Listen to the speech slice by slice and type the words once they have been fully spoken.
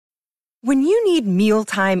When you need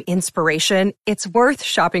mealtime inspiration, it's worth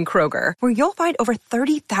shopping Kroger, where you'll find over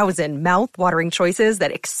 30,000 mouth-watering choices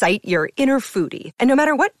that excite your inner foodie. And no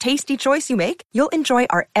matter what tasty choice you make, you'll enjoy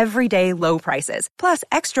our everyday low prices, plus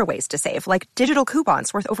extra ways to save, like digital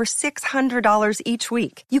coupons worth over $600 each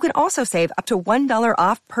week. You can also save up to $1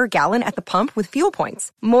 off per gallon at the pump with fuel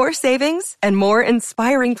points. More savings and more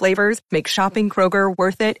inspiring flavors make shopping Kroger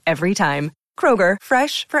worth it every time. Kroger,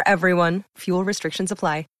 fresh for everyone. Fuel restrictions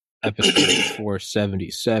apply. Episode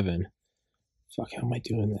 477. Fuck, how am I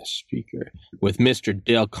doing this? Speaker. With Mr.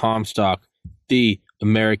 Dale Comstock, the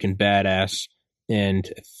American Badass. And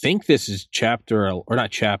I think this is volume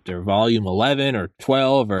 11 or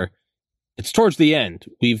 12, or it's towards the end.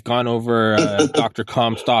 We've gone over Dr.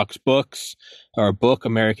 Comstock's book,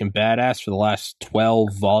 American Badass, for the last 12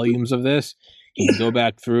 volumes of this. You can go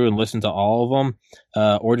back through and listen to all of them,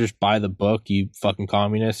 or just buy the book, you fucking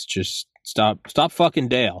communists. Just Stop fucking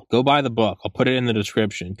Dale. Go buy the book. I'll put it in the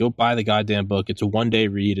description. Go buy the goddamn book. It's a one-day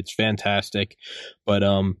read. It's fantastic. But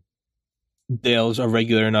Dale's a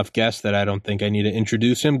regular enough guest that I don't think I need to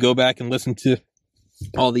introduce him. Go back and listen to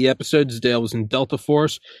all the episodes. Dale was in Delta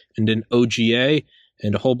Force and in OGA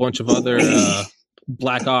and a whole bunch of other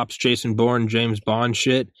Black Ops, Jason Bourne, James Bond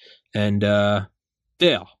shit. And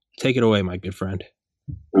Dale, take it away, my good friend.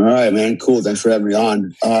 All right, man. Cool. Thanks for having me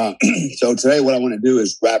on. So today what I want to do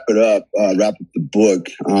is wrap up the book,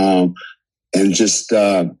 and just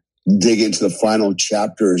dig into the final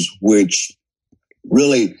chapters, which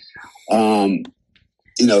really, kind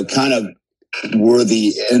of were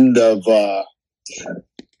the end of,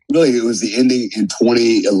 really it was the ending in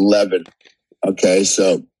 2011. Okay.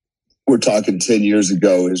 So we're talking 10 years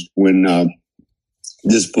ago is when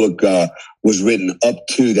this book was written up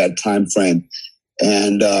to that time frame.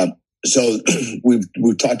 And so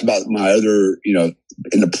we've talked about my other,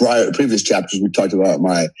 in the previous chapters, we talked about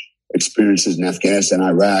my experiences in Afghanistan,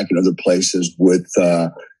 Iraq, and other places with,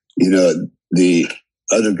 the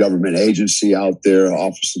other government agency out there,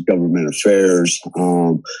 Office of Government Affairs,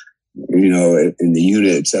 in the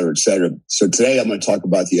unit, et cetera, et cetera. So today I'm going to talk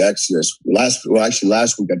about the Exodus. Last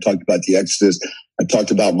week I talked about the Exodus. I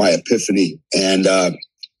talked about my epiphany, and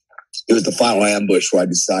it was the final ambush where I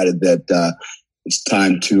decided that it's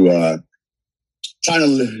time to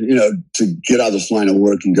get out of this line of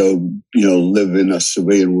work and go, live in a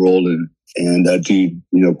civilian world and do,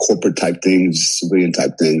 corporate type things, civilian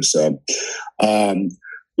type things. So,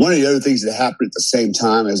 one of the other things that happened at the same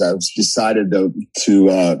time as I decided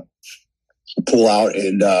to pull out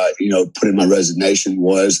and, put in my resignation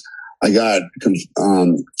was I got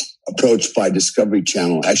approached by Discovery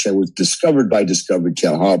Channel. Actually, I was discovered by Discovery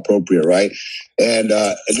Channel. How appropriate, right? And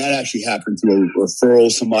that actually happened through a referral.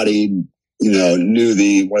 Somebody,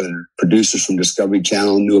 knew one of the producers from Discovery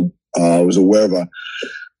Channel, was aware of a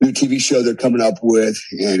new TV show they're coming up with,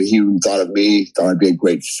 and he thought of me, thought I'd be a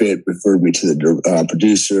great fit, referred me to the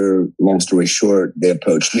producer. Long story short, they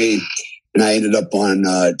approached me, and I ended up on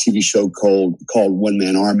a TV show called One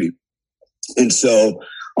Man Army. And so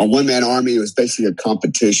on One Man Army, it was basically a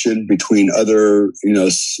competition between other,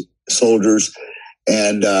 soldiers.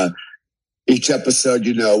 And each episode,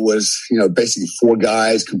 was, basically four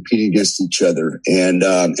guys competing against each other. And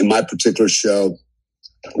in my particular show,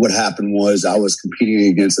 what happened was I was competing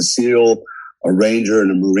against a SEAL, a Ranger,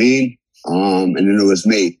 and a Marine. And then it was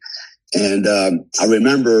me. And I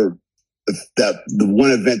remember that the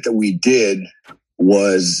one event that we did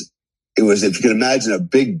was, if you can imagine, a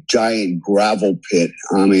big giant gravel pit.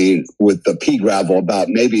 I mean, with the pea gravel about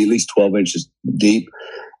maybe at least 12 inches deep,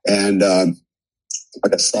 and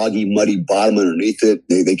like a soggy, muddy bottom underneath it.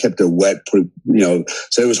 They kept it wet, so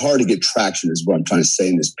it was hard to get traction, is what I'm trying to say,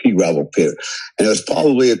 in this pea gravel pit. And it was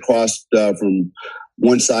probably across from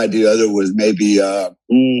one side to the other was maybe, I'm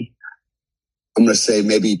going to say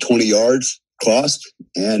maybe 20 yards across,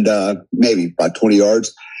 and maybe about 20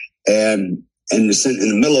 yards. And in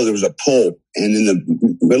the middle, there was a pole. And in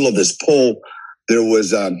the middle of this pole, there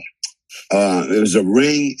was a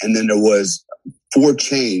ring, and then there was four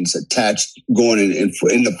chains attached going in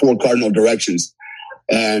the four cardinal directions.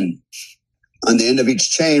 And on the end of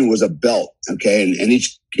each chain was a belt. Okay. And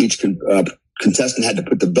each contestant had to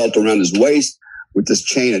put the belt around his waist with this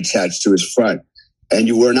chain attached to his front. And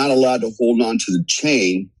you were not allowed to hold on to the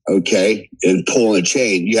chain. Okay. And pull on the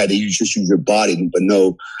chain. You had to just use your body, but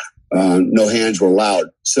no hands were allowed.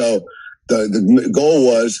 So the goal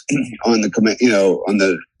was on the command, on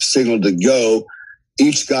the signal to go,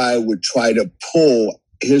 each guy would try to pull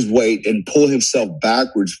his weight and pull himself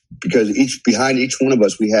backwards, because behind each one of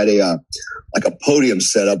us, we had like a podium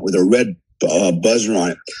set up with a red buzzer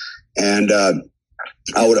on it. And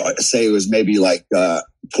I would say it was maybe like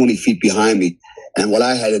 20 feet behind me. And what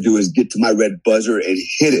I had to do is get to my red buzzer and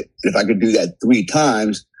hit it. And if I could do that 3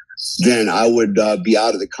 times, then I would be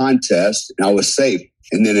out of the contest and I was safe.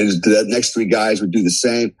 And then the next 3 guys would do the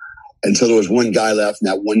same until there was 1 guy left, and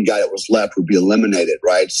that 1 guy that was left would be eliminated,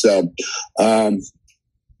 right? So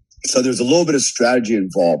there's a little bit of strategy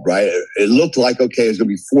involved, right? It looked like, okay, there's going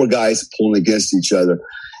to be 4 guys pulling against each other.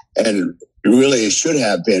 And really it should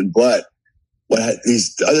have been, but what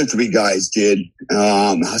these other 3 guys did,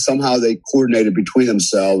 somehow they coordinated between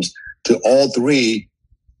themselves to all 3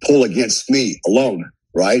 pull against me alone,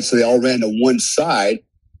 right? So they all ran to one side,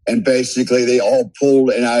 and basically they all pulled,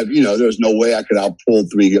 and there was no way I could outpull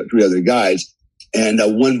 3 other guys. And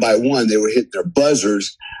one by one, they were hitting their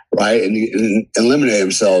buzzers, right, and eliminated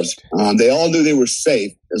themselves. They all knew they were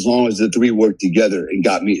safe as long as the 3 worked together and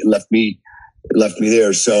left me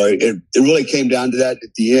there. So it really came down to that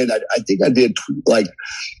at the end. I think I did like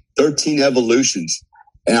 13 evolutions,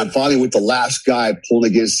 and I'm finally with the last guy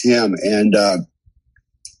pulling against him, and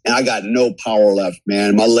I got no power left,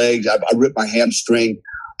 man. My legs, I ripped my hamstring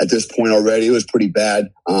at this point already. It was pretty bad.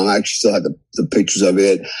 I actually still had the pictures of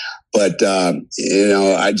it. But, I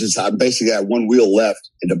basically had 1 wheel left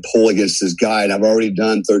and to pull against this guy. And I've already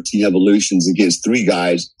done 13 evolutions against 3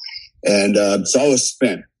 guys. And so I was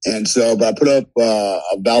spent. And so, but I put up a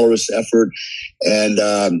valorous effort, and,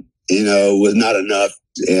 was not enough.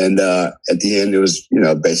 And at the end, it was,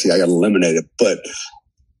 basically I got eliminated. But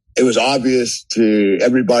it was obvious to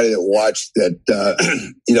everybody that watched that,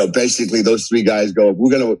 basically those 3 guys go, if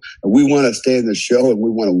we want to stay in the show and we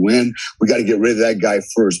want to win, we got to get rid of that guy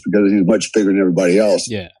first because he's much bigger than everybody else.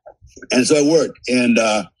 Yeah. And so it worked.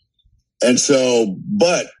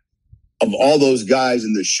 But of all those guys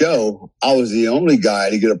in the show, I was the only guy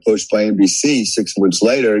to get approached by NBC 6 months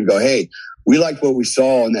later and go, hey, we liked what we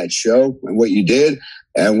saw on that show and what you did.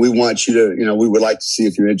 And we want you to, we would like to see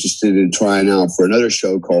if you're interested in trying out for another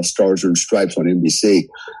show called Stars and Stripes on NBC.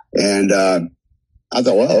 And I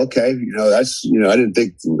thought, well, okay, that's, I didn't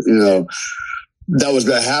think, that was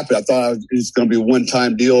going to happen. I thought it was going to be a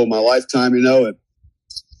one-time deal in my lifetime, and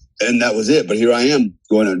that was it. But here I am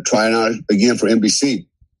going and trying out again for NBC.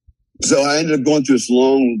 So I ended up going through this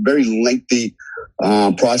long, very lengthy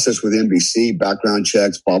process with NBC, background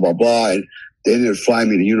checks, blah, blah, blah. And they ended up flying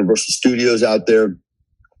me to Universal Studios out there.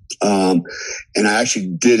 And I actually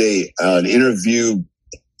did an interview,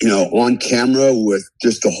 on camera with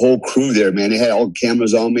just the whole crew there, man. They had all the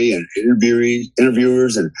cameras on me and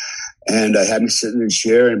interviewers and had me sitting in a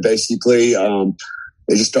chair, and basically,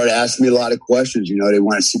 they just started asking me a lot of questions. They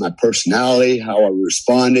wanted to see my personality, how I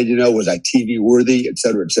responded, was I TV worthy, et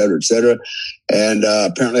cetera, et cetera, et cetera. And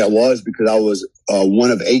apparently I was, because I was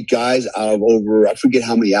one of 8 guys out of over, I forget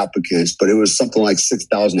how many applicants, but it was something like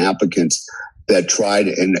 6,000 applicants that tried,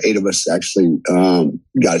 and 8 of us actually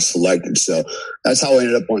got selected. So that's how I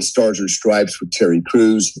ended up on Stars and Stripes with Terry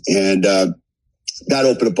Crews, and that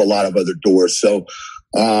opened up a lot of other doors. So,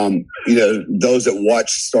 those that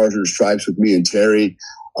watched Stars and Stripes with me and Terry,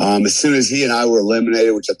 as soon as he and I were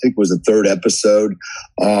eliminated, which I think was the 3rd episode,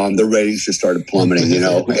 the ratings just started plummeting,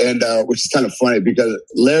 and which is kind of funny because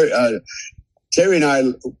Terry and I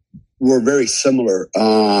were very similar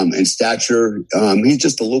in stature. He's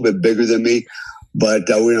just a little bit bigger than me, but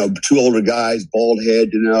we're 2 older guys, bald head,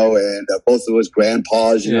 and both of us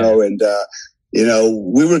grandpas, and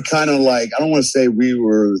we were kind of like, I don't want to say we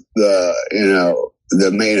were the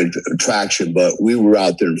main attraction, but we were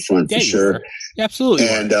out there in front for sure. Absolutely.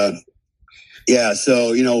 And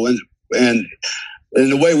so and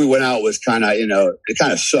the way we went out was kind of it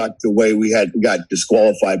kind of sucked the way we got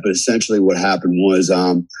disqualified. But essentially, what happened was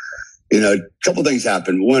a couple things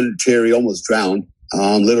happened. One, Terry almost drowned,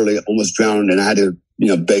 literally almost drowned, and I had to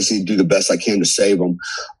basically do the best I can to save him.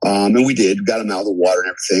 And we did, got him out of the water and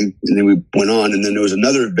everything, and then we went on. And then there was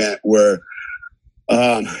another event where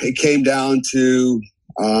it came down to,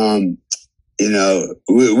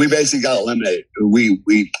 we basically got eliminated. We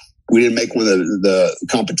didn't make one of the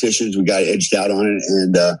competitions. We got edged out on it,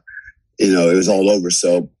 and it was all over.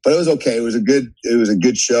 So, but it was okay. It was a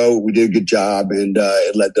good show. We did a good job, and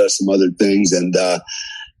it led to some other things.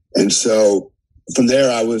 And so from there,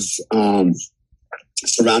 I was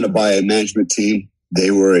surrounded by a management team. They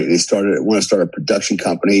want to start a production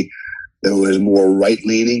company that was more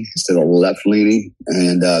right-leaning instead of left-leaning.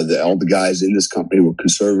 And all the guys in this company were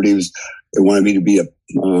conservatives. They wanted me to be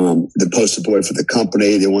the poster boy for the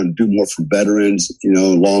company. They wanted to do more for veterans,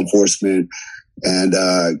 law enforcement, and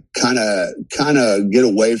kind of get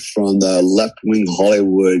away from the left-wing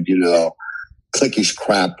Hollywood, cliquish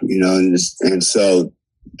crap, and so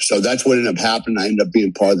So that's what ended up happening. I ended up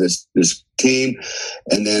being part of this team.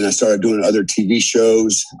 And then I started doing other TV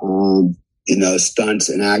shows, stunts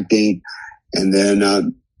and acting. And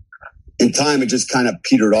then in time, it just kind of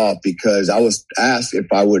petered off because I was asked if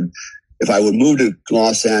I would move to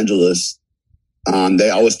Los Angeles.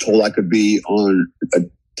 I was told I could be on a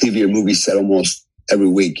TV or movie set almost every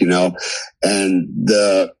week, and some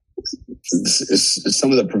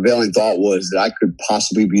of the prevailing thought was that I could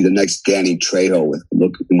possibly be the next Danny Trejo with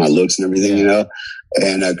my looks and everything,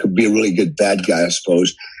 and I could be a really good bad guy, I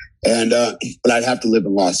suppose. And but I'd have to live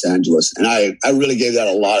in Los Angeles, and I really gave that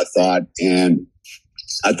a lot of thought. And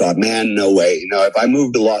I thought, man, no way. If I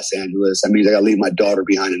move to Los Angeles, that means I got to leave my daughter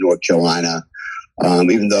behind in North Carolina.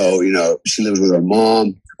 Even though she lives with her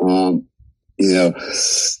mom,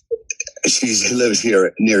 she lives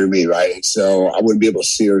here near me, right? And so I wouldn't be able to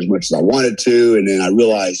see her as much as I wanted to. And then I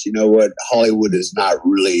realized, Hollywood is not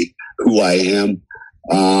really who I am.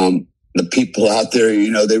 The people out there,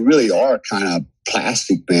 they really are kind of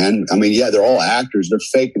plastic, man. I mean, yeah, they're all actors. They're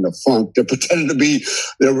faking the funk. They're pretending to be,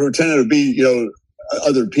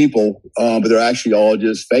 other people, but they're actually all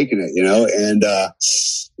just faking it, and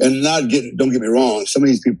don't get me wrong. Some of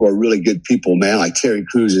these people are really good people, man. Like Terry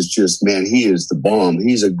Crews is just, man, he is the bomb.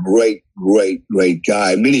 He's a great, great, great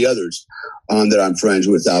guy. Many others that I'm friends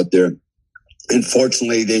with out there.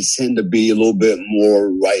 Unfortunately, they tend to be a little bit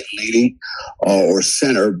more right-leaning or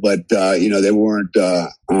center, but, they weren't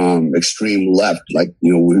extreme left like,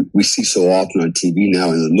 we see so often on TV now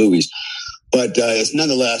in the movies. But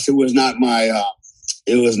nonetheless, it was not my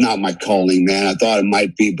calling, man. I thought it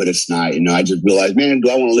might be, but it's not. I just realized, man, do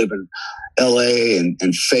I want to live in LA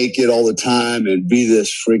and fake it all the time and be this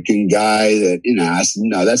freaking guy that, I said,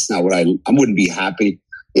 no, that's not what I wouldn't be happy.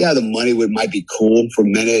 Yeah, the money might be cool for a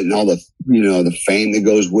minute and all the, the fame that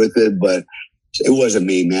goes with it, but it wasn't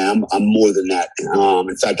me, man. I'm more than that.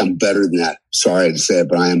 In fact, I'm better than that. Sorry to say it,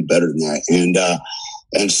 but I am better than that.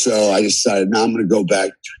 And so I decided, now I'm going to go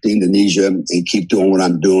back to Indonesia and keep doing what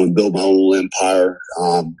I'm doing, build my own little empire,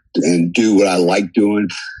 and do what I like doing,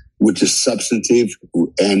 which is substantive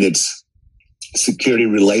and it's security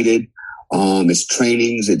related. It's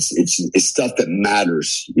trainings. It's stuff that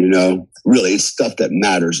matters, really it's stuff that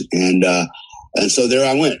matters. And so there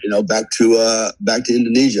I went, back to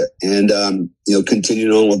Indonesia and,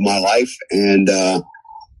 continuing on with my life and I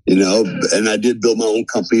did build my own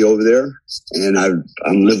company over there and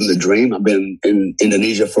I'm living the dream. I've been in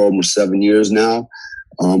Indonesia for almost 7 years now,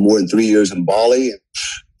 more than 3 years in Bali.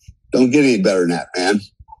 Don't get any better than that, man.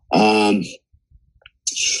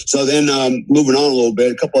 So then moving on a little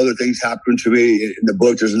bit, a couple other things happened to me in the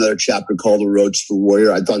book. There's another chapter called The Roadster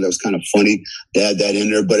Warrior. I thought that was kind of funny to add that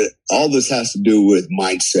in there, but all this has to do with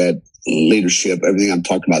mindset, leadership, everything I'm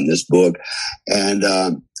talking about in this book. And,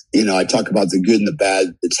 I talk about the good and the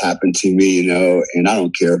bad that's happened to me, and I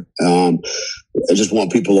don't care. I just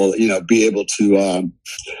want people to, be able to,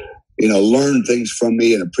 learn things from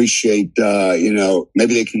me and appreciate,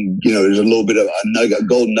 maybe they can, there's a little bit of a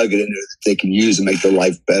gold nugget in there that they can use to make their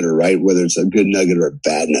life better, right? Whether it's a good nugget or a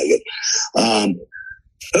bad nugget.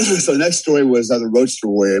 So the next story was the Roadster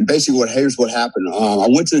Warrior. And basically here's what happened. I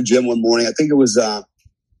went to the gym one morning. I think it was,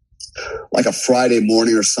 like a Friday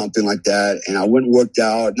morning or something like that. And I went and worked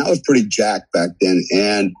out and I was pretty jacked back then.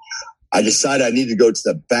 And I decided I needed to go to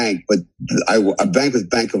the bank, but I banked with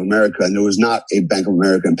Bank of America and there was not a Bank of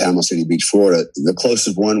America in Panama City Beach, Florida. The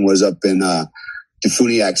closest one was up in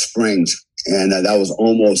Defuniak Springs. And that was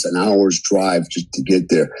almost an hour's drive just to get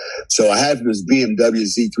there. So I had this BMW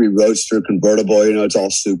Z3 Roadster convertible, it's all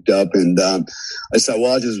souped up. And I said,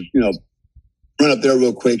 well, I'll just, run up there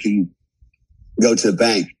real quick and go to the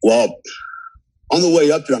bank. Well, on the way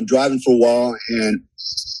up there, I'm driving for a while and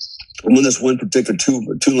I'm on this one particular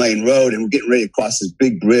two-lane road and we're getting ready to cross this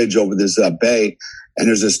big bridge over this bay. And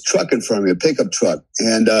there's this truck in front of me, a pickup truck.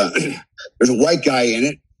 And there's a white guy in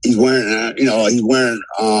it. He's wearing,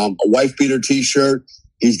 a wife beater T-shirt.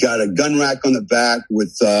 He's got a gun rack on the back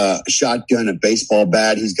with a shotgun, a baseball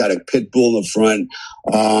bat. He's got a pit bull in the front.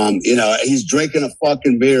 He's drinking a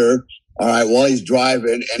fucking beer. All right, while he's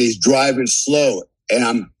driving, and he's driving slow,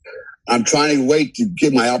 and I'm trying to wait to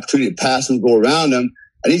get my opportunity to pass him, go around him,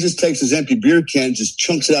 and he just takes his empty beer can, just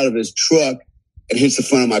chunks it out of his truck, and hits the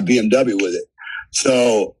front of my BMW with it.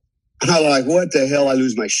 So I'm like, what the hell? I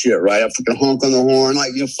lose my shit, right? I freaking honk on the horn,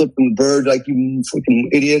 like flipping the bird, like you freaking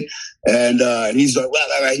idiot, and he's like,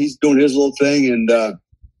 well, he's doing his little thing, and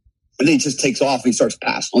then he just takes off. And he starts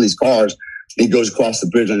passing all these cars. He goes across the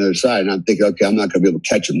bridge on the other side, and I'm thinking, okay, I'm not going to be able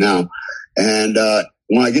to catch him now. And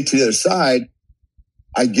when I get to the other side,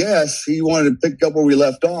 I guess he wanted to pick up where we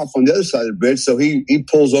left off on the other side of the bridge. So he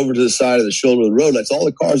pulls over to the side of the shoulder of the road, lets all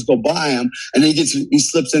the cars go by him, and he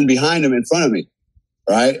slips in behind him in front of me,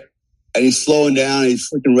 right? And he's slowing down, and he's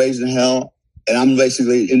freaking raising hell. And I'm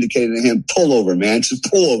basically indicating to him, pull over, man. Just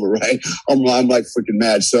pull over, right? I'm like freaking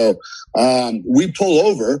mad. So we pull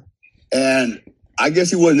over, and I guess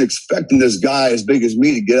he wasn't expecting this guy as big as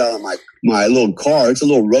me to get out of my little car. It's a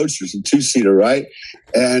little roadster, it's a two-seater, right?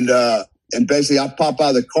 And basically, I pop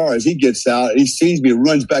out of the car as he gets out, and he sees me,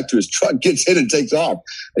 runs back to his truck, gets in and takes off.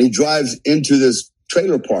 And he drives into this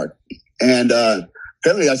trailer park. And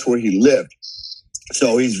apparently that's where he lived.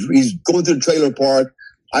 So he's going through the trailer park.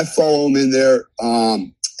 I follow him in there.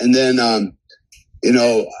 And then, I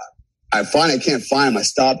can't find him. I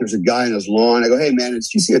stop. There's a guy in his lawn. I go, hey, man, did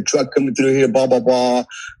you see a truck coming through here? Blah, blah, blah.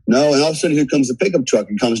 No. And all of a sudden, here comes the pickup truck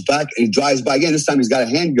and comes back, and he drives by again. This time he's got a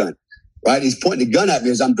handgun. Right, he's pointing a gun at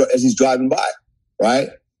me as he's driving by, right,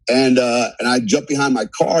 and I jump behind my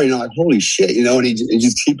car, like holy shit, and he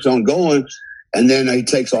just keeps on going, and then he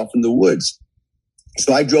takes off in the woods.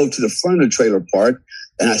 So I drove to the front of the trailer park,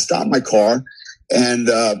 and I stopped my car, and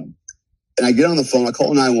I get on the phone. I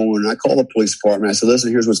call 911. I call the police department. I said,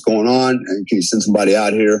 listen, here's what's going on, and can you send somebody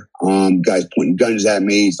out here? Guy's pointing guns at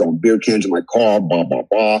me, he's throwing beer cans in my car, blah blah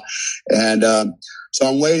blah, and so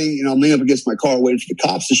I'm waiting, I'm leaning up against my car, waiting for the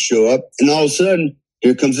cops to show up. And all of a sudden,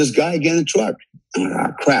 here comes this guy again in the truck. I'm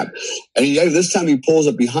like, oh, crap. And this time he pulls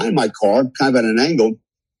up behind my car, kind of at an angle.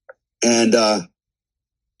 And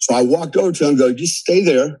so I walked over to him and go, just stay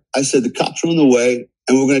there. I said, the cops are on the way,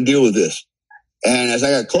 and we're going to deal with this. And as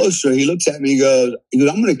I got closer, he looks at me, he goes,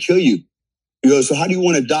 I'm going to kill you. He goes, so how do you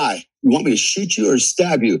want to die? You want me to shoot you or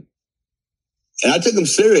stab you? And I took him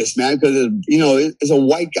serious, man, because, it's a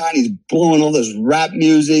white guy and he's blowing all this rap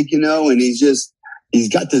music, and he's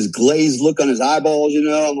got this glazed look on his eyeballs,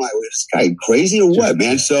 I'm like, is this guy crazy or what,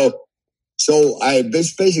 man? So I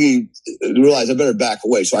basically realized I better back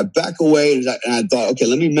away. So I back away and I thought, okay,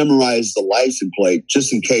 let me memorize the license plate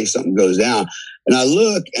just in case something goes down. And I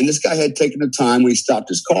look, and this guy had taken the time when he stopped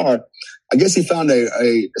his car. I guess he found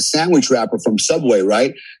a sandwich wrapper from Subway,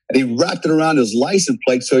 right? And he wrapped it around his license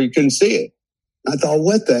plate so you couldn't see it. I thought,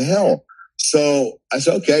 what the hell? So I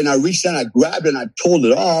said, okay. And I reached down, I grabbed it, and I pulled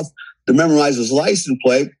it off to memorize his license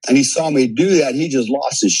plate. And he saw me do that. He just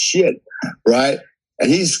lost his shit, right? And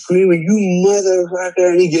he's screaming, you motherfucker.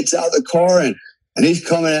 And he gets out of the car, and he's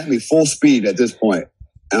coming at me full speed at this point.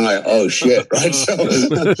 And I'm like, oh shit, right?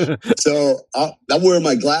 So I'm wearing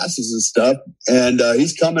my glasses and stuff, and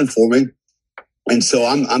he's coming for me. And so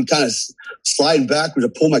I'm kind of sliding backwards. I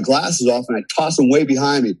pull my glasses off, and I toss them way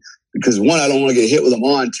behind me. Because one, I don't want to get hit with them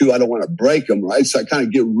on. Two, I don't want to break them, right? So I kind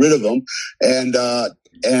of get rid of them. And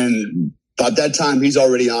about that time, he's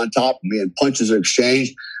already on top of me, and punches are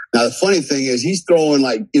exchanged. Now, the funny thing is he's throwing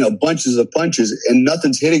bunches of punches, and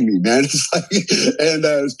nothing's hitting me, man. It's like, and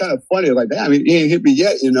it was kind of funny. I was like, damn, he ain't hit me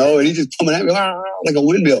yet, and he's just coming at me like a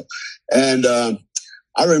windmill. And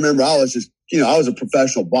I remember I was just, I was a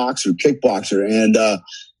professional boxer, kickboxer, and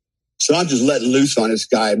so I'm just letting loose on this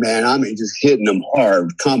guy, man. I mean, just hitting him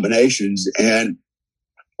hard, combinations. And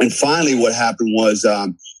finally what happened was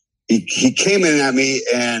he came in at me,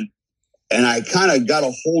 and I kind of got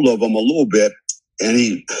a hold of him a little bit.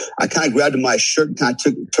 And I kind of grabbed him by his shirt and kind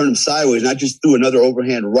of turned him sideways. And I just threw another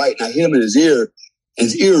overhand right, and I hit him in his ear. And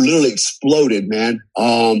his ear literally exploded, man.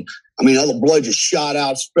 I mean, all the blood just shot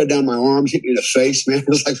out, spread down my arms, hit me in the face, man. It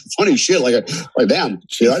was like funny shit. Like damn,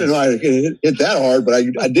 shit, I didn't know I could hit that hard, but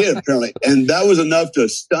I did apparently. And that was enough to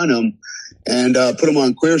stun him and put him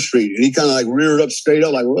on Queer Street. And he kind of like reared up straight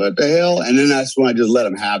up, like, what the hell? And then that's when I just let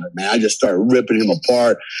him have it, man. I just started ripping him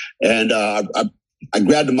apart. And I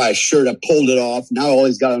grabbed him by his shirt, I pulled it off. Now all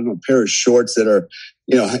he's got on a pair of shorts that are,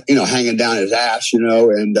 hanging down his ass,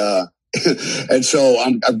 and and so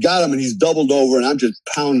I've got him, and he's doubled over, and I'm just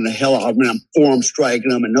pounding the hell out of him. I'm forearm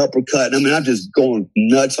striking him and uppercutting him, and I'm just going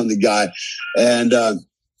nuts on the guy. And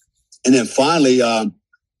then finally,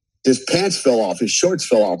 his pants fell off, his shorts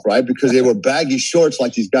fell off, right? Because they were baggy shorts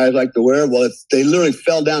like these guys like to wear. Well, they literally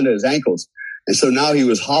fell down to his ankles. And so now he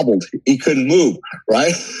was hobbled. He couldn't move,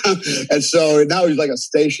 right? And so now he's like a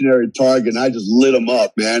stationary target, and I just lit him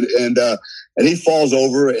up, man. And he falls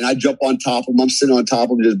over, and I jump on top of him. I'm sitting on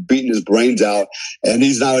top of him, just beating his brains out. And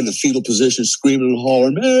he's now in the fetal position, screaming and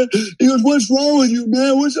hollering, man. He goes, what's wrong with you,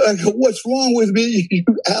 man? What's wrong with me, you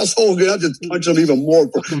asshole? And I just punch him even more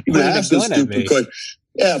for even asking a stupid question.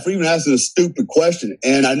 Yeah, for even asking a stupid question.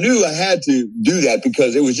 And I knew I had to do that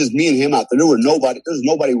because it was just me and him out there. There was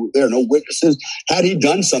nobody there, no witnesses. Had he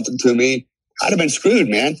done something to me, I'd have been screwed,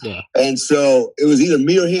 man. Yeah. And so it was either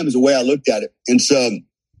me or him is the way I looked at it. And so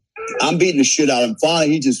I'm beating the shit out of him.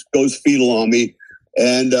 Finally, he just goes fetal on me.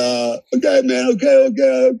 And, okay, man, okay,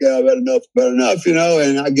 I've had enough, you know,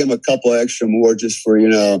 and I give him a couple extra more just for, you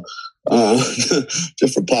know,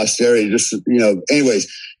 just for posterity, just, you know, anyways.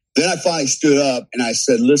 Then I finally stood up and I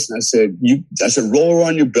said, listen, I said, roll over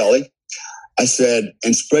on your belly. I said,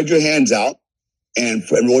 and spread your hands out and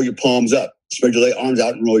roll your palms up. Spread your arms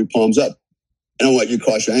out and roll your palms up. And I want you to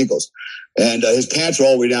cross your ankles. And his pants are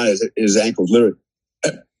all the way down his ankles, literally.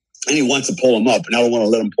 And he wants to pull him up, and I don't want to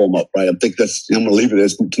let him pull him up, right? I'm going to leave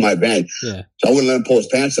it to my advantage. Yeah. So I wouldn't let him pull his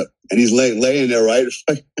pants up. And he's laying there, right?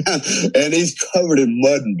 And he's covered in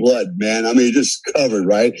mud and blood, man. I mean, just covered,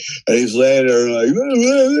 right? And he's laying there like,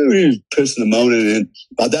 he's pissing and moaning. And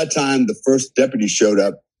by that time, the first deputy showed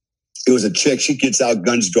up. It was a chick. She gets out,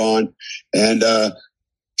 guns drawn, and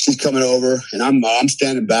she's coming over, and I'm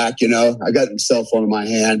standing back, you know. I got my cell phone in my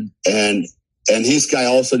hand, and this guy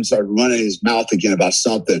all of a sudden started running his mouth again about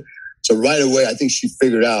something. So right away, I think she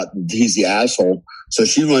figured out he's the asshole. So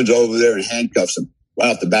she runs over there and handcuffs him right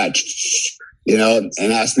off the bat, you know,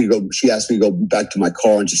 and she asked me to go back to my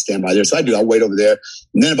car and just stand by there. So I do. I wait over there.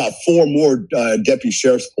 And then about 4 more deputy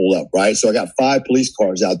sheriffs pulled up, right? So I got 5 police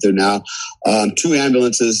cars out there now, 2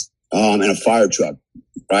 ambulances, and a fire truck.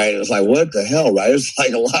 Right. It was like, what the hell? Right. It was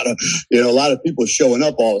like a lot of people showing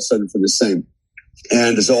up all of a sudden for the same.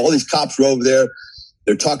 And so all these cops were over there.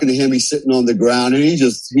 They're talking to him. He's sitting on the ground, and he's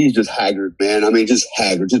just haggard, man. I mean, just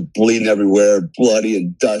haggard, just bleeding everywhere, bloody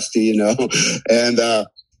and dusty, you know. And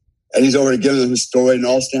he's over there giving them his story, and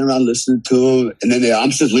all standing around listening to him. And then I'm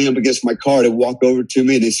just leaning up against my car. They walk over to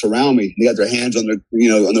me, and they surround me. They got their hands on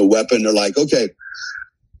their weapon. They're like, okay,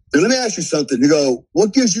 now let me ask you something. They go,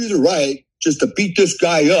 what gives you the right just to beat this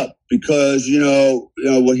guy up because, well,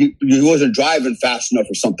 he wasn't driving fast enough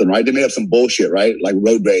or something, right? They made up some bullshit, right? Like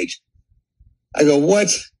road rage. I go, what?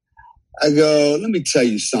 I go, let me tell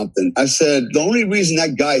you something. I said, the only reason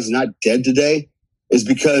that guy is not dead today is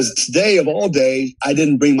because today of all days, I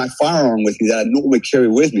didn't bring my firearm with me that I normally carry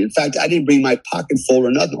with me. In fact, I didn't bring my pocket full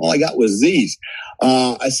or nothing. All I got was these.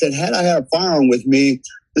 I said, had I had a firearm with me,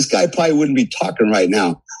 this guy probably wouldn't be talking right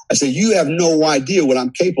now. I said, you have no idea what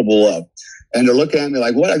I'm capable of. And they're looking at me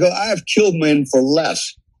like, what? I go, I have killed men for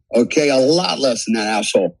less. Okay, a lot less than that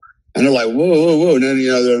asshole. And they're like, whoa. And then,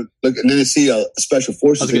 they're looking, and then they see a special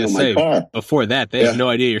forces thing on my car. Before that, they have no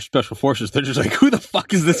idea you're special forces. They're just like, who the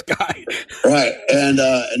fuck is this guy? Right. And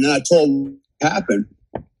then I told them what happened.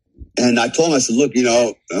 And I told him, I said, look,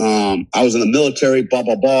 I was in the military, blah,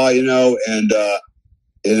 blah, blah,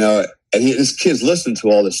 and this kid's listening to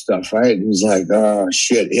all this stuff, right? And he's like, oh,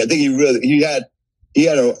 shit. I think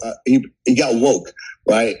he got woke,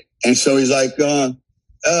 right? And so he's like,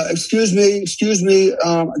 excuse me.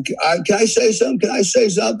 Can I say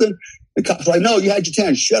something? The cop's like, no, you had your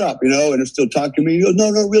chance. Shut up, and they're still talking to me. He goes,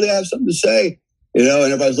 no, really, I have something to say, and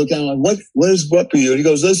everybody's looking at him like, what is up with you? And he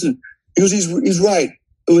goes, listen, he's right.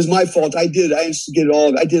 It was my fault. I instigated all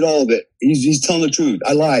of it. I did all of it. He's telling the truth.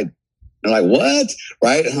 I lied. They're like, what?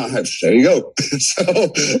 Right? There you go. So,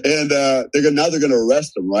 and they're going to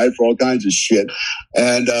arrest him, right, for all kinds of shit.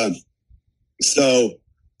 And so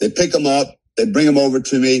they pick him up. They bring him over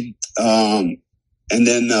to me. And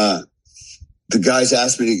then the cops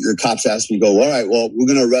asked me, go, all right, well, we're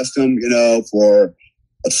going to arrest him, for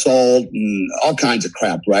assault and all kinds of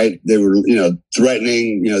crap, right? They were,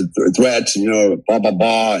 threatening, threats, blah, blah,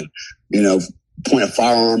 blah, and, point a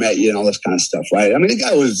firearm at you and all this kind of stuff, right? I mean, the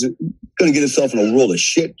guy was going to get himself in a world of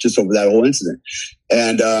shit just over that whole incident.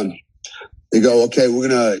 And they go, okay, we're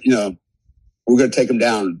going to take him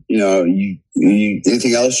down. You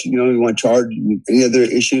anything else, you want to charge? Any other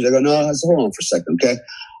issues? I go, no, I said, hold on for a second, okay?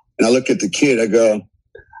 And I look at the kid, I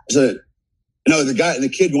said, the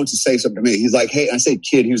kid wants to say something to me. He's like, hey, and I say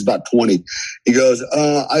kid, he was about 20. He goes,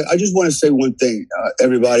 I just want to say one thing,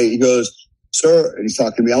 everybody. He goes, sir, and he's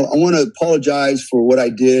talking to me, I want to apologize for what I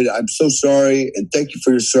did. I'm so sorry, and thank you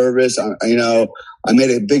for your service. I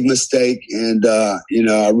made a big mistake, and I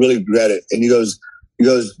really regret it. And he goes,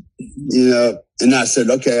 and I said,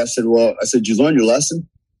 okay. I said, you learned your lesson?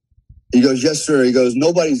 He goes, yes, sir. He goes,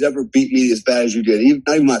 nobody's ever beat me as bad as you did.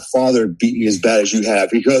 Not even my father beat me as bad as you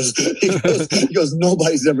have. He goes,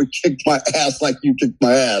 nobody's ever kicked my ass like you kicked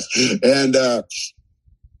my ass. And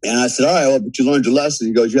I said, all right, well, but you learned your lesson.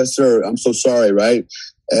 He goes, yes, sir. I'm so sorry, right?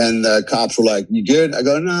 And the cops were like, you good? I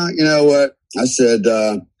go, no, you know what? I said,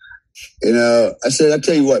 I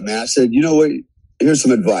tell you what, man. I said, you know what? Here's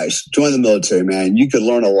some advice. Join the military, man. You could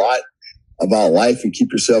learn a lot about life and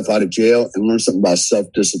keep yourself out of jail and learn something about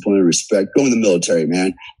self-discipline and respect. Go in the military,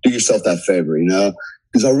 man. Do yourself that favor,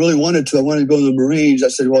 because I really wanted to. I wanted to go to the Marines. I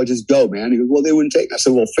said, well, just go, man. He goes, well, they wouldn't take me. I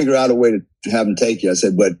said, well, figure out a way to have them take you. I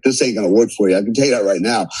said, but this ain't going to work for you. I can tell you that right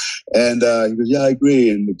now. And he goes, yeah, I agree.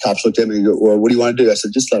 And the cops looked at me and go, well, what do you want to do? I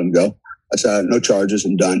said, just let him go. I said, no charges.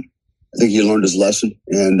 I'm done. I think he learned his lesson,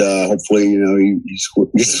 and hopefully, he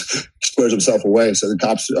squares himself away. So the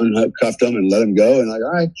cops uncuffed him and let him go. And I'm like,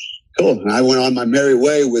 all right, cool. And I went on my merry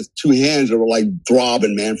way with two hands that were like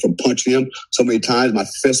throbbing, man, from punching him so many times. My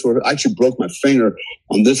fists were. I actually broke my finger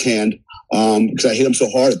on this hand because I hit him so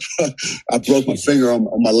hard. I broke my finger on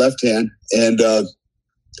my left hand, and so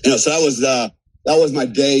that was my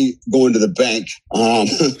day going to the bank.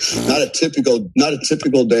 Not a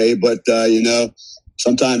typical day, but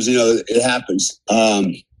sometimes, it happens.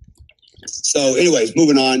 So anyways,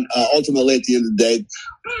 moving on, ultimately at the end of the day,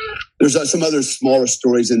 there's some other smaller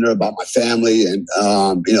stories in there about my family and,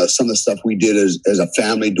 some of the stuff we did as a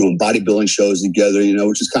family doing bodybuilding shows together,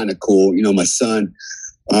 which is kind of cool. My son,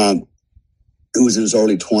 who was in his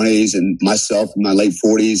early 20s, and myself in my late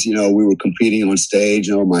 40s, we were competing on stage,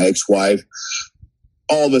 my ex-wife,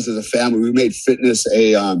 all of us as a family, we made fitness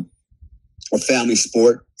a family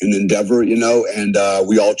sport, an endeavor, and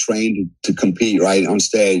we all trained to compete right on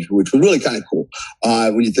stage, which was really kind of cool.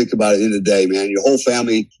 When you think about it, at the end of the day, man, your whole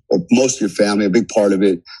family or most of your family, a big part of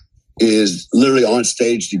it is literally on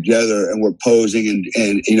stage together, and we're posing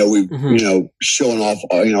and we showing off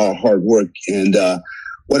our hard work. And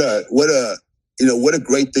what a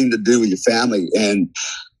great thing to do with your family. And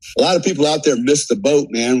a lot of people out there miss the boat,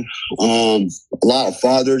 man. A lot of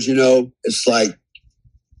fathers, it's like,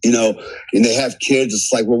 and they have kids.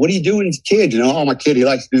 It's like, well, what do you do when he's a kid? Oh, my kid, he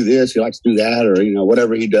likes to do this, he likes to do that, or,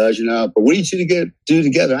 whatever he does, but what do you two do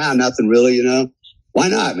together? Nothing really, Why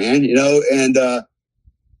not, man? And to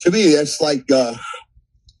me, that's like,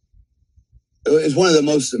 it's one of the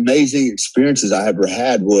most amazing experiences I ever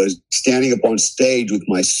had was standing up on stage with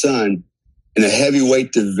my son in a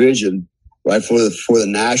heavyweight division, right, for the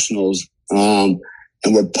nationals.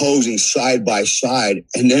 And we're posing side by side.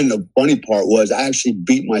 And then the funny part was I actually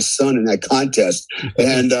beat my son in that contest.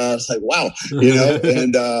 And it's like, wow,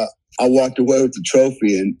 and I walked away with the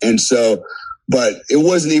trophy. And so, but it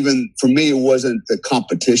wasn't even, for me, it wasn't the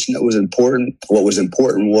competition that was important. What was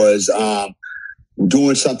important was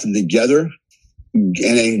doing something together and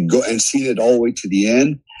then go and seeing it all the way to the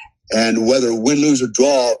end. And whether win, lose, or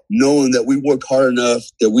draw, knowing that we worked hard enough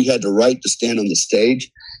that we had the right to stand on the stage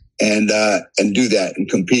and do that and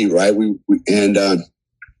compete, right?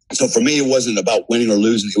 So for me, it wasn't about winning or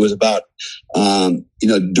losing. It was about,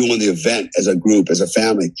 doing the event as a group, as a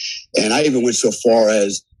family. And I even went so far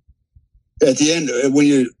as at the end, when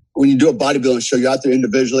you do a bodybuilding show, you're out there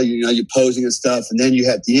individually, you're posing and stuff. And then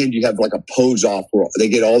at the end, you have like a pose off where they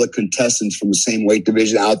get all the contestants from the same weight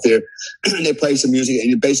division out there and they play some music,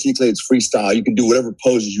 and basically it's freestyle. You can do whatever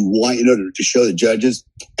poses you want, to show the judges.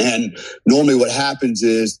 And normally what happens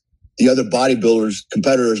is the other bodybuilders,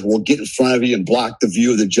 competitors will get in front of you and block the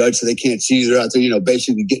view of the judge so they can't see you. They're out there,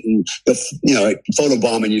 basically getting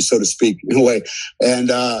photobombing you, so to speak, in a way. And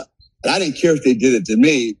I didn't care if they did it to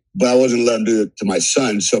me, but I wasn't letting them do it to my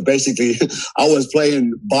son. So basically, I was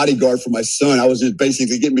playing bodyguard for my son. I was just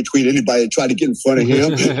basically getting between anybody that tried to get in front of him.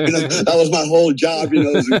 That was my whole job,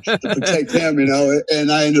 to protect him, and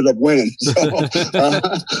I ended up winning. So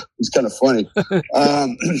it's kind of funny.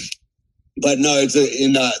 But no,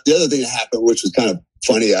 the other thing that happened, which was kind of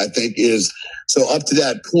funny, I think, is so up to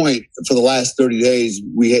that point, for the last 30 days,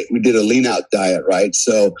 we did a lean out diet, right?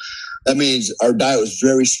 So that means our diet was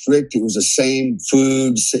very strict. It was the same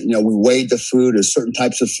foods. We weighed the food as certain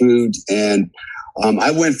types of foods. And I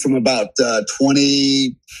went from about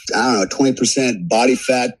 20% body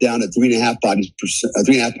fat down to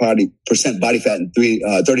 3.5% body fat in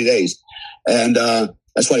 30 days. And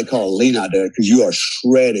that's why they call it lean out diet, because you are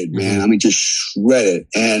shredded, man. I mean, just shredded.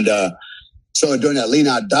 And so during that lean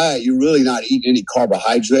out diet, you're really not eating any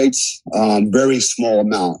carbohydrates, very small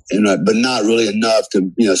amount, but not really enough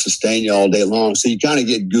to sustain you all day long. So you kind of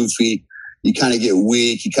get goofy, you kind of get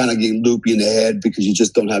weak, you kind of get loopy in the head because you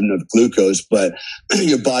just don't have enough glucose. But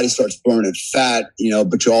your body starts burning fat,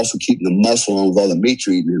 but you're also keeping the muscle on with all the meat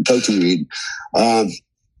you're eating and protein you're eating.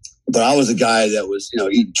 But I was a guy that was,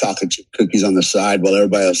 eating chocolate chip cookies on the side while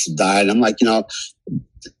everybody else died. And I'm like, the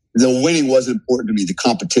winning wasn't important to me. The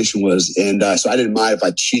competition was. And so I didn't mind if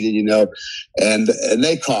I cheated, and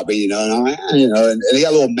they caught me, and I'm like, and they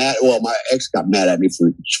got a little mad. Well, my ex got mad at me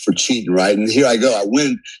for cheating, right? And here I go. I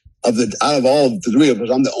win out of all of the three of us,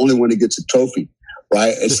 I'm the only one that gets a trophy.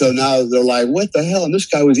 Right. And so now they're like, what the hell? And this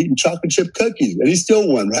guy was eating chocolate chip cookies and he still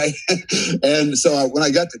won. Right. And so when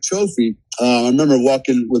I got the trophy, I remember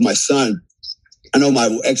walking with my son I know my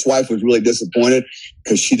ex-wife was really disappointed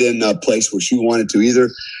because she didn't place where she wanted to either.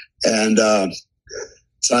 And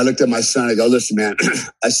so I looked at my son. I go, listen, man,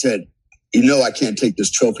 I said, I can't take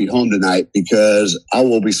this trophy home tonight because I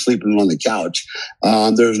will be sleeping on the couch.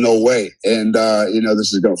 There's no way. And,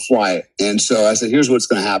 this is going to fly. And so I said, here's what's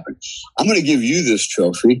going to happen. I'm going to give you this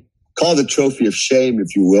trophy. Call it the trophy of shame,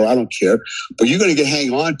 if you will. I don't care. But you're going to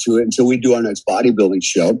hang on to it until we do our next bodybuilding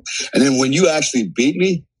show. And then when you actually beat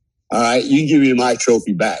me, all right, you can give me my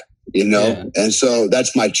trophy back, Yeah. And so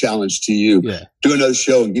that's my challenge to you. Yeah. Do another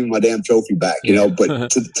show and give me my damn trophy back, but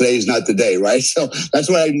today's not the day, right? So that's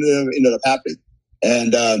what ended up happening.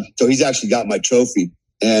 And so he's actually got my trophy.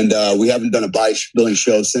 And we haven't done a bodybuilding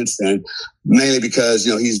show since then, mainly because,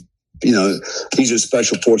 he's in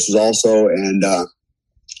special forces also. And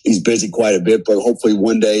he's busy quite a bit, but hopefully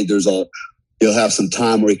one day he'll have some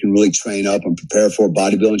time where he can really train up and prepare for a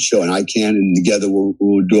bodybuilding show, and I can, and together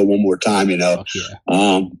we'll do it one more time,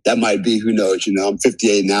 That might be, who knows, I'm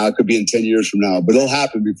 58 now. It could be in 10 years from now, but it'll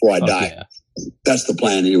happen before I die. Yeah. That's the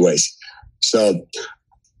plan anyways. So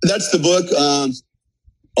that's the book.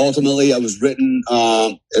 Ultimately, I was written,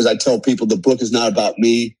 as I tell people, the book is not about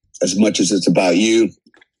me as much as it's about you.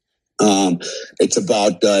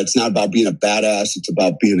 It's not about being a badass. It's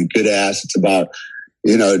about being a good ass. It's about,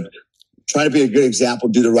 trying to be a good example,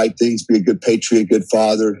 do the right things, be a good patriot, good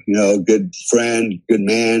father, a good friend, good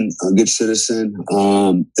man, a good citizen.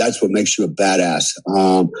 That's what makes you a badass.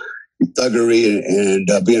 Thuggery and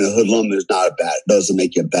being a hoodlum doesn't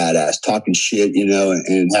make you a badass. Talking shit,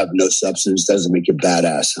 and having no substance doesn't make you a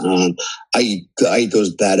badass. I eat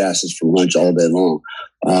those badasses for lunch all day long.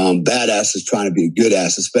 Badass is trying to be a good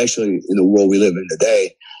ass, especially in the world we live in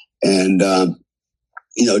today. And,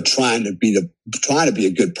 trying to be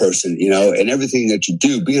a good person, and everything that you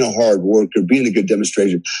do, being a hard worker, being a good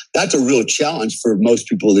demonstration, that's a real challenge for most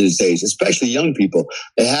people these days, especially young people.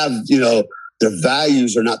 They have, their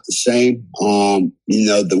values are not the same.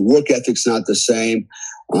 The work ethic's not the same.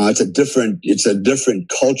 It's a different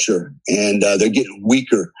culture, and they're getting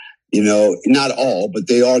weaker. Not all, but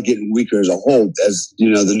they are getting weaker as a whole, as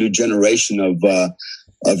the new generation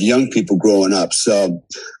of young people growing up. So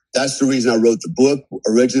that's the reason I wrote the book.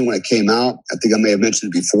 Originally, when it came out, I think I may have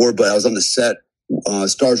mentioned it before, but I was on the set,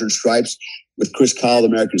 Stars and Stripes, with Chris Kyle, the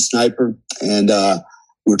American Sniper, and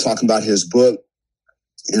we were talking about his book.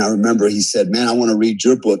 And I remember he said, "Man, I want to read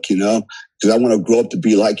your book, because I want to grow up to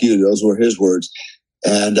be like you." Those were his words.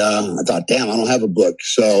 And I thought, damn, I don't have a book.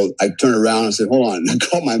 So I turned around and said, hold on. I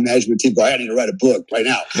called my management team. I need to write a book right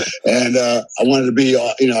now. And I wanted to be,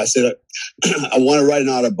 I said, I want to write an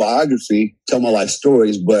autobiography, tell my life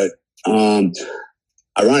stories. But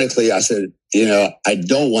ironically, I said, I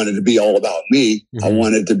don't want it to be all about me. Mm-hmm. I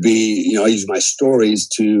want it to be, I use my stories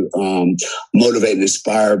to motivate and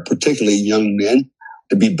inspire, particularly young men,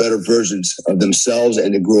 to be better versions of themselves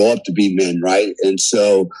and to grow up to be men, right? And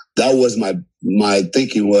so that was my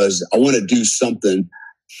thinking was, I want to do something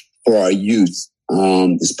for our youth,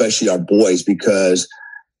 especially our boys, because,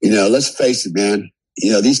 let's face it, man,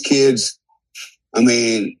 these kids,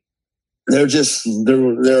 they're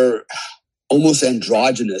almost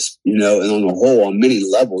androgynous, and on the whole, on many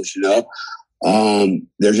levels,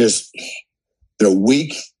 they're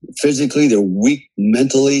weak physically, they're weak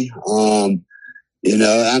mentally, and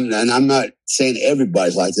I'm not saying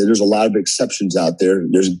everybody's like that. There's a lot of exceptions out there.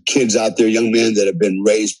 There's kids out there, young men that have been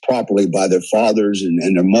raised properly by their fathers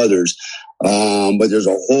and their mothers. But there's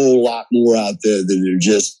a whole lot more out there that are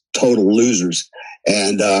just total losers.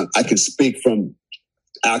 And I can speak from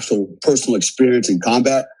actual personal experience in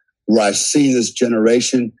combat, where I've seen this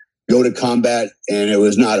generation go to combat, and it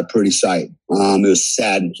was not a pretty sight. It was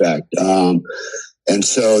sad, in fact. And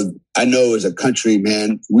so I know as a country,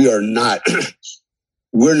 man, we're not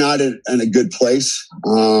in a good place.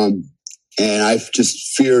 And I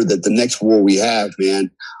just fear that the next war we have,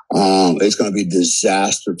 man, it's going to be a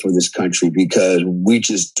disaster for this country, because we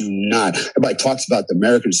just do not. Everybody talks about the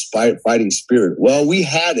American fighting spirit. Well, we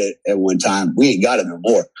had it at one time. We ain't got it no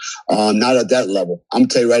more. Not at that level. I'm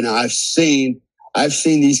telling you right now, I've seen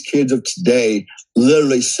these kids of today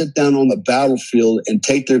literally sit down on the battlefield and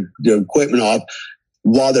take their equipment off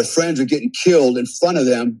while their friends are getting killed in front of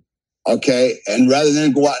them. Okay. And rather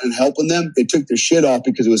than go out and helping them, they took their shit off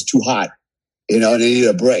because it was too hot, and they needed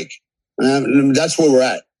a break. That's where we're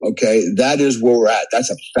at. Okay. That is where we're at. That's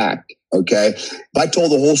a fact. Okay. If I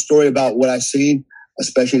told the whole story about what I've seen,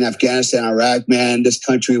 especially in Afghanistan, Iraq, man, this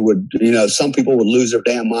country would, some people would lose their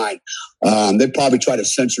damn mind. They'd probably try to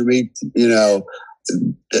censor me,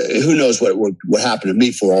 who knows what happened to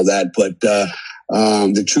me for all that. But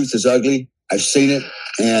the truth is ugly. I've seen it.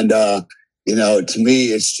 And to me,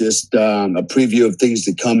 it's just a preview of things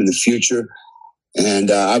to come in the future.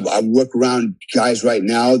 And I work around guys right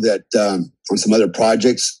now that on some other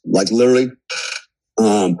projects, like literally,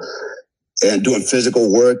 and doing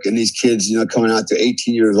physical work. And these kids, coming out to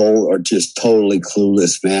 18 years old are just totally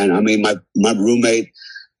clueless, man. I mean, my roommate,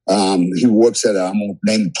 he works at I won't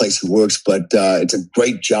name the place he works, but it's a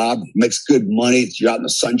great job, makes good money. You're out in the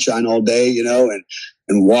sunshine all day,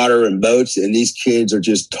 and water and boats. And these kids are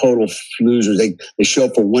just total losers. They show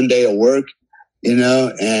up for one day of work, and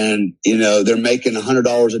they're making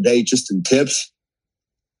 $100 a day just in tips,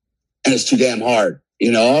 and it's too damn hard.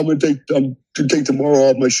 I'm gonna take tomorrow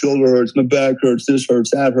off. My shoulder hurts, my back hurts, this hurts,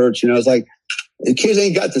 that hurts. It's like the kids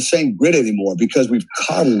ain't got the same grit anymore because we've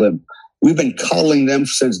coddled them. We've been coddling them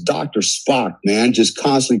since Dr. Spock, man, just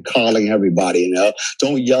constantly coddling everybody.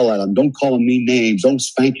 Don't yell at them, don't call them mean names, don't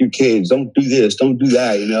spank your kids, don't do this, don't do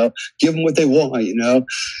that. Give them what they want.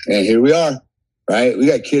 And here we are. Right, we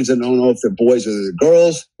got kids that don't know if they're boys or they're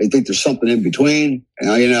girls. They think there's something in between.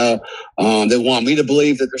 They want me to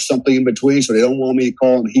believe that there's something in between, so they don't want me to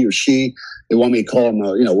call him he or she. They want me to call him,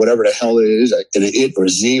 whatever the hell it is, an it or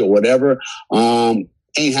Z or whatever.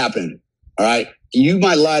 Ain't happening. All right, you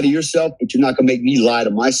might lie to yourself, but you're not gonna make me lie to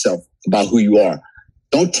myself about who you are.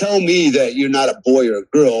 Don't tell me that you're not a boy or a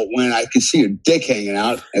girl when I can see your dick hanging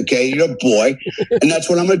out. Okay, you're a boy, and that's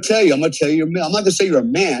what I'm gonna tell you. I'm gonna tell you you're a man. I'm not gonna say you're a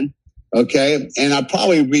man. Okay. And I'd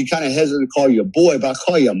probably be kind of hesitant to call you a boy, but I'll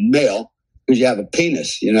call you a male because you have a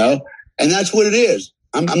penis, and that's what it is.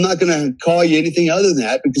 I'm not going to call you anything other than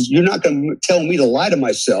that because you're not going to tell me to lie to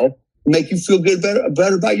myself, make you feel good,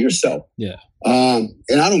 better about yourself. Yeah.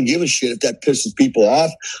 And I don't give a shit if that pisses people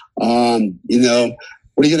off. What are you going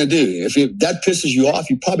to do? If that pisses you off,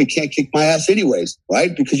 you probably can't kick my ass anyways,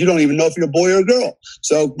 right? Because you don't even know if you're a boy or a girl.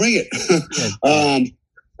 So bring it.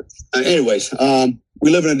 Anyways, we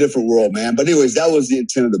live in a different world, man. But anyways, that was the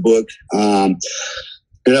intent of the book.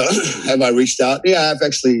 Have I reached out? Yeah,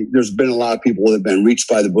 there's been a lot of people that have been reached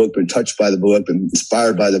by the book, been touched by the book, been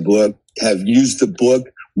inspired by the book, have used the book,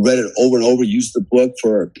 read it over and over, used the book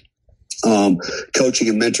for coaching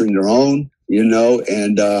and mentoring their own,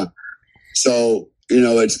 and so,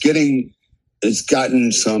 it's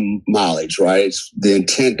gotten some mileage, right? The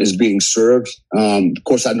intent is being served. Of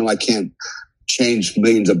course, I know I can't change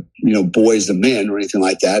millions of boys to men or anything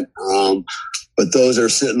like that, but those that are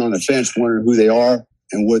sitting on the fence wondering who they are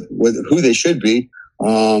and who they should be,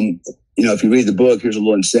 if you read the book, here's a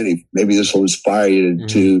little incentive. Maybe this will inspire you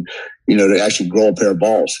to to actually grow a pair of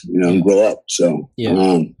balls, and grow up. So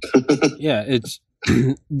yeah, it's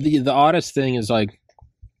the oddest thing is like,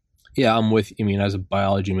 yeah, I'm with you. I mean, as a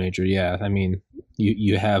biology major, yeah, I mean,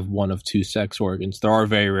 you have one of two sex organs. There are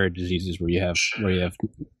very rare diseases where you have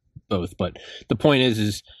both, but the point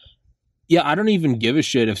is yeah, I don't even give a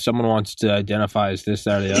shit if someone wants to identify as this,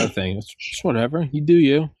 that, or the other thing. It's just whatever. You do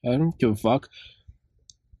you. I don't give a fuck.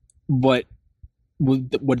 But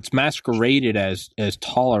what's masqueraded as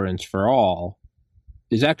tolerance for all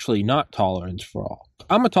is actually not tolerance for all.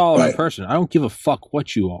 I'm a tolerant person. I don't give a fuck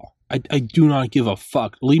what you are. I do not give a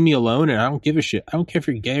fuck. Leave me alone, and I don't give a shit. I don't care if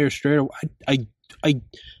you're gay or straight. I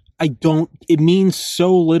don't. It means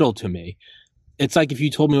so little to me. It's like if you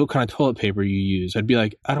told me what kind of toilet paper you use, I'd be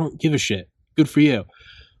like, I don't give a shit. Good for you.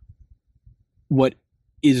 What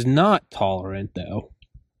is not tolerant, though,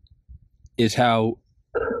 is how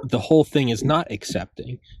the whole thing is not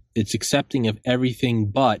accepting. It's accepting of everything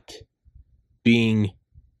but being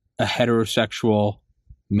a heterosexual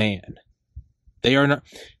man. They are not.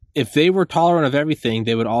 If they were tolerant of everything,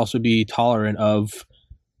 they would also be tolerant of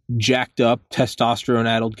jacked up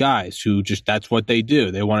testosterone-addled guys who just, that's what they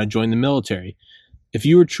do. They want to join the military. If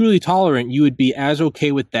you were truly tolerant, you would be as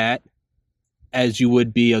okay with that as you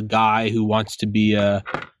would be a guy who wants to be a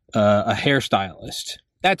hairstylist.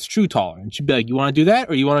 That's true tolerance. You'd be like, you want to do that,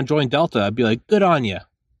 or you want to join Delta? I'd be like, good on you.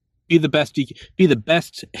 Be the best. Be the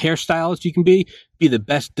best hairstylist you can be. Be the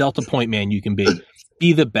best Delta Point man you can be.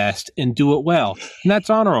 Be the best and do it well, and that's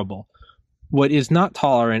honorable. What is not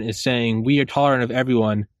tolerant is saying we are tolerant of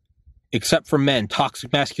everyone except for men,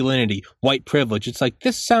 toxic masculinity, white privilege. It's like,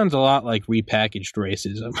 this sounds a lot like repackaged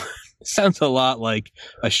racism. It sounds a lot like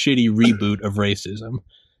a shitty reboot of racism.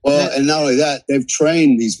 Well, and not only that, they've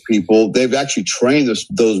trained these people. They've actually trained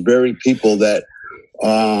those very people that,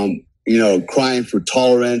 crying for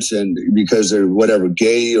tolerance and because they're whatever,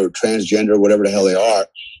 gay or transgender, whatever the hell they are.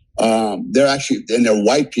 They're actually, and they're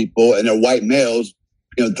white people and they're white males,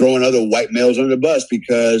 throwing other white males under the bus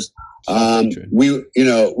because we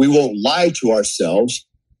won't lie to ourselves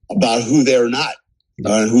about who they're not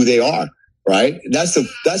and who they are. Right. That's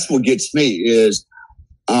what gets me is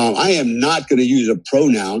I am not going to use a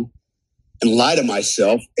pronoun and lie to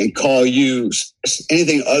myself and call you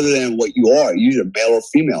anything other than what you are, either male or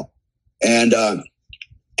female. And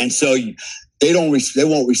so they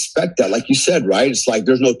won't respect that. Like you said, right? It's like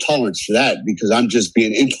there's no tolerance for that because I'm just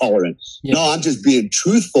being intolerant. Yeah. No, I'm just being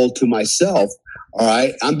truthful to myself. All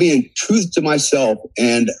right. I'm being truth to myself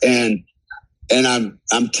and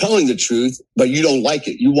I'm telling the truth, but you don't like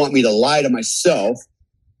it. You want me to lie to myself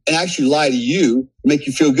and actually lie to you, make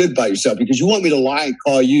you feel good about yourself because you want me to lie and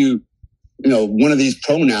call you, one of these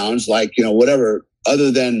pronouns like, whatever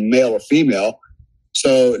other than male or female.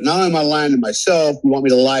 So not only am I lying to myself, you want me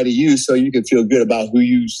to lie to you so you can feel good about who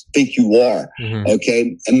you think you are. Mm-hmm.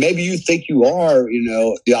 Okay. And maybe you think you are,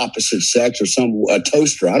 the opposite sex or a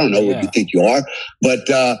toaster. I don't know what you think you are, but,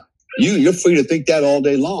 you're free to think that all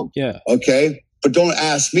day long. Yeah. Okay. But don't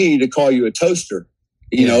ask me to call you a toaster,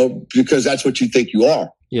 because that's what you think you are.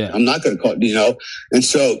 Yeah. I'm not going to call and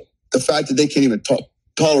so the fact that they can't even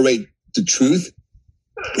tolerate the truth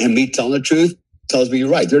and me telling the truth tells me you're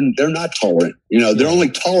right. They're not tolerant. They're only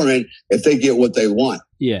tolerant if they get what they want.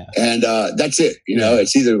 Yeah. And that's it.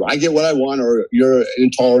 It's either I get what I want or you're an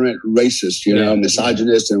intolerant racist,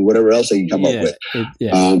 misogynist and whatever else they can come up with.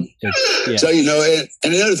 So,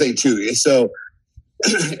 and another thing too is so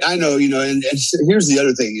I know, and here's the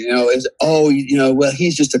other thing, is, well,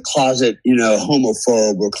 he's just a closet,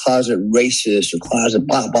 homophobe or closet racist or closet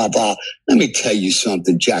blah, blah, blah. Let me tell you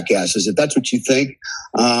something, jackasses. If that's what you think,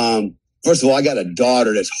 first of all, I got a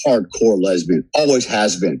daughter that's hardcore lesbian, always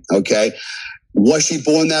has been. Okay. Was she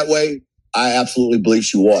born that way? I absolutely believe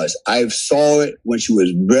she was. I saw it when she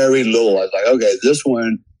was very little. I was like, okay, this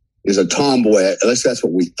one is a tomboy. At least that's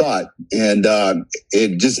what we thought. And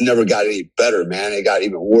it just never got any better, man. It got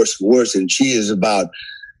even worse and worse. And she is about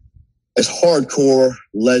as hardcore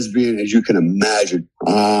lesbian as you can imagine.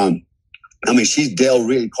 She's Dale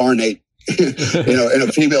reincarnate. In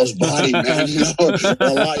a female's body, man,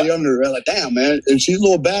 a lot younger. Like, damn, man. And she's a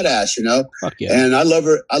little badass, Fuck yeah. And I love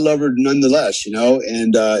her nonetheless,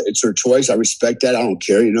 and it's her choice. I respect that. I don't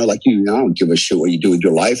care, like you, I don't give a shit what you do with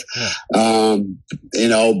your life. Yeah.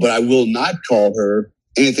 But I will not call her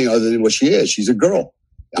anything other than what she is. She's a girl.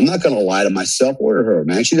 I'm not going to lie to myself or to her,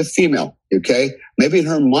 man. She's a female, okay? Maybe in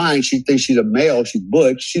her mind, she thinks she's a male. She's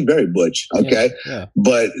butch. She's very butch, okay? Yeah.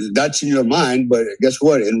 But that's in your mind. But guess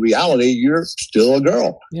what? In reality, you're still a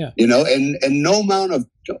girl, and no amount of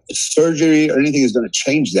surgery or anything is going to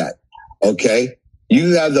change that, okay?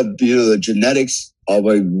 You have the genetics of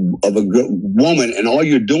a woman, and all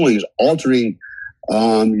you're doing is altering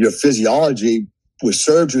your physiology with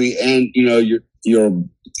surgery and, your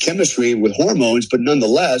chemistry with hormones, but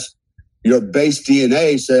nonetheless, your base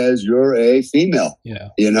DNA says you're a female,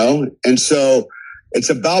 and so it's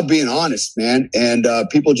about being honest, man. And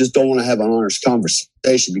people just don't want to have an honest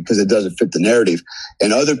conversation because it doesn't fit the narrative.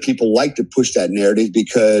 And other people like to push that narrative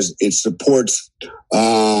because it supports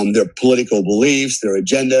their political beliefs, their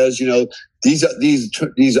agendas.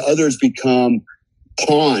 These others become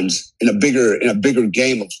pawns in a bigger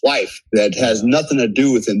game of life that has nothing to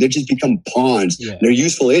do with them. They just become pawns. Yeah. They're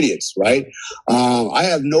useful idiots, right? I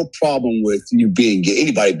have no problem with you being gay,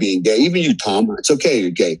 anybody being gay, even you, Tom. It's okay you're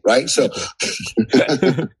gay, right? So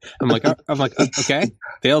I'm like, okay.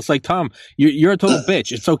 Dale's like, Tom, you're a total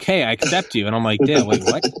bitch. It's okay. I accept you. And I'm like, Dale, wait,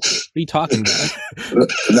 what? What are you talking about?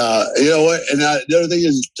 No, you know what? And the other thing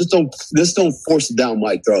is just don't force it down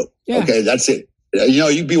my throat. Yeah. Okay, that's it.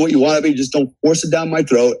 You be what you want to be. Just don't force it down my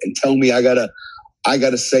throat and tell me I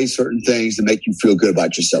gotta say certain things to make you feel good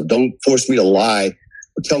about yourself. Don't force me to lie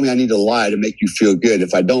or tell me I need to lie to make you feel good.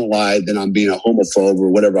 If I don't lie, then I'm being a homophobe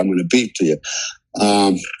or whatever I'm going to be to you.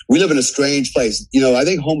 We live in a strange place. I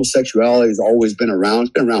think homosexuality has always been around.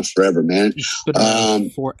 It's been around forever, man. It's been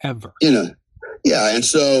around forever. Yeah. And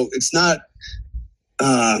so it's not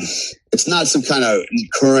some kind of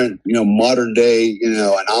current, modern day,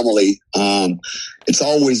 anomaly. It's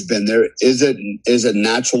always been there. Is it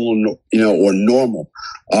natural, or normal?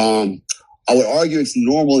 I would argue it's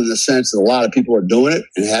normal in the sense that a lot of people are doing it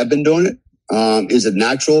and have been doing it. Is it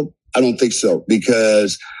natural? I don't think so,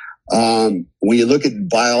 because when you look at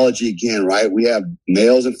biology again, right, we have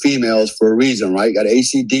males and females for a reason, right? You got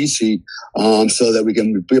AC/DC, so that we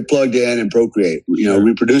can be plugged in and procreate,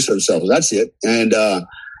 reproduce ourselves. That's it.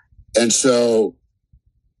 And so,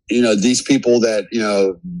 these people that,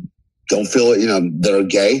 don't feel it, that are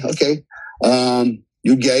gay. Okay.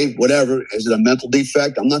 You're gay, whatever. Is it a mental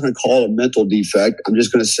defect? I'm not going to call it a mental defect. I'm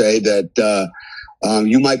just going to say that,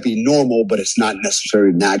 you might be normal, but it's not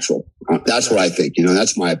necessarily natural. That's what I think.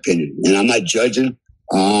 That's my opinion, and I'm not judging.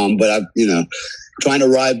 But trying to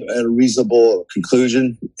arrive at a reasonable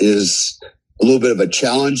conclusion is a little bit of a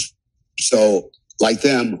challenge. So like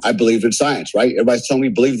them, I believe in science, right? Everybody's telling me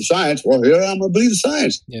believe the science. Well, here I'm going to believe the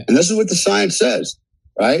science. Yeah. And this is what the science says,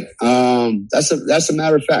 right? That's a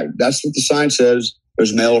matter of fact. That's what the science says.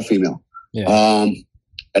 There's male or female. Yeah.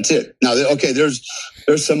 That's it. Now, okay, there's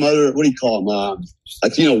some other, what do you call them?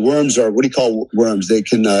 Like, worms are, what do you call worms? They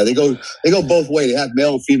can, they go both ways. They have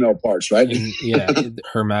male and female parts, right?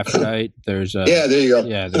 Hermaphrodite. There's yeah, there you go.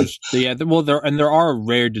 Yeah, there are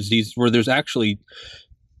rare diseases where there's actually,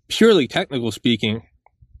 purely technical speaking,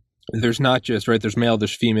 there's not just, right, there's male,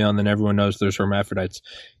 there's female, and then everyone knows there's hermaphrodites.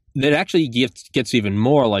 That actually gets even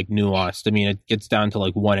more like nuanced. I mean, it gets down to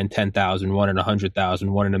like 1 in 10,000, 1 in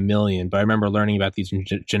 100,000, 1 in a million. But I remember learning about these in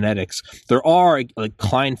genetics. There are like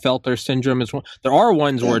Klinefelter syndrome is one. There are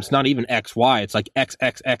ones where it's not even XY. It's like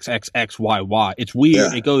XXXXXYY. It's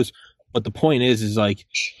weird. Yeah. It goes, but the point is like,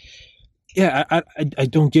 yeah, I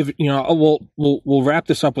don't give it. We'll wrap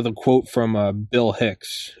this up with a quote from Bill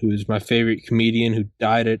Hicks, who is my favorite comedian, who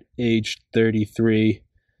died at age 33.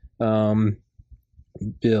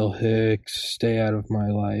 Bill Hicks, stay out of my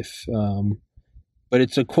life. But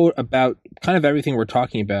it's a quote about kind of everything we're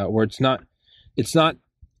talking about, where it's not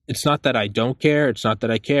that I don't care. It's not that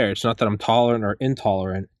I care. It's not that I'm tolerant or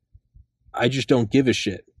intolerant. I just don't give a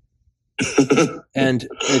shit. And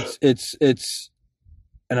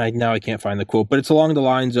I can't find the quote, but it's along the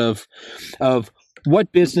lines of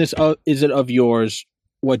what business is it of yours,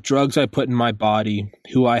 what drugs I put in my body,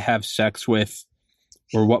 who I have sex with,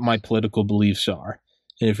 or what my political beliefs are.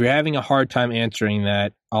 And if you're having a hard time answering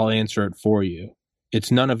that, I'll answer it for you.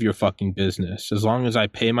 It's none of your fucking business. As long as I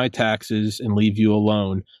pay my taxes and leave you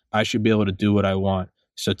alone, I should be able to do what I want.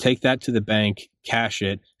 So take that to the bank, cash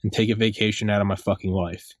it, and take a vacation out of my fucking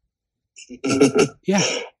life. Yeah,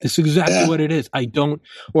 that's exactly what it is. I don't,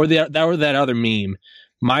 or that other meme.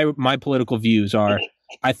 My political views are,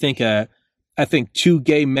 I think 2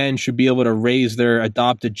 gay men should be able to raise their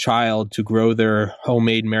adopted child to grow their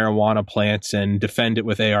homemade marijuana plants and defend it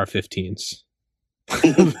with AR-15s.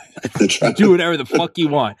 Do whatever the fuck you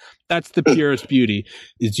want. That's the purest beauty,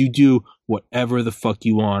 is you do whatever the fuck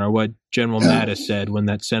you want. Or what General Mattis said when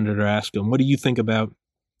that senator asked him, what do you think about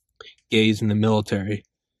gays in the military?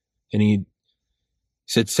 And he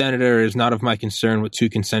said, Senator, it is not of my concern what 2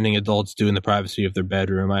 consenting adults do in the privacy of their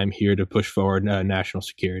bedroom. I am here to push forward national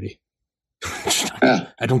security.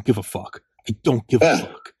 I don't give a fuck. I don't give a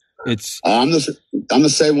fuck. It's I'm the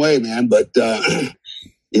same way, man. But but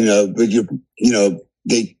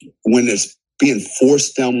they, when it's being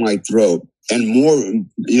forced down my throat, and more,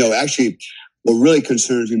 actually, what really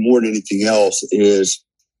concerns me more than anything else is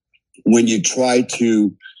when you try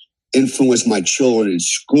to influence my children in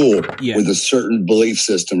school with a certain belief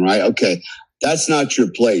system, right? Okay. That's not your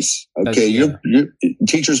place. Okay. Your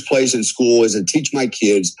teacher's place in school is to teach my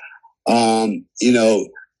kids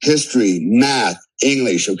history, math,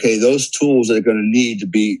 English, okay, those tools that are going to need to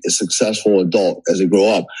be a successful adult as they grow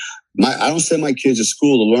up. I don't send my kids to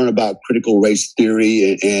school to learn about critical race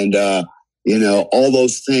theory and all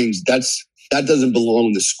those things. That doesn't belong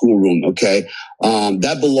in the schoolroom, okay?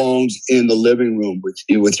 That belongs in the living room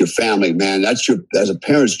with your family, man. That's as a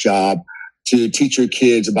parent's job to teach your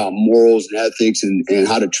kids about morals and ethics and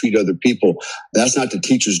how to treat other people. That's not the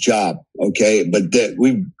teacher's job, okay? But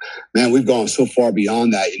we've gone so far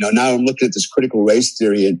beyond that. Now I'm looking at this critical race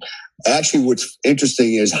theory, and actually what's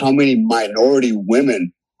interesting is how many minority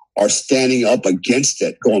women are standing up against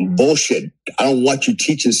it, going, bullshit. I don't want you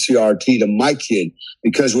teaching CRT to my kid,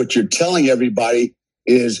 because what you're telling everybody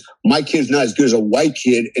is my kid's not as good as a white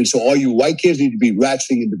kid. And so all you white kids need to be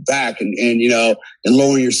ratcheting in the back and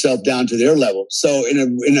lowering yourself down to their level. So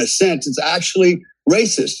in a sense, it's actually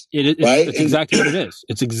racist. Right? It's exactly what it is.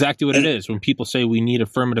 It's exactly what it is. When people say we need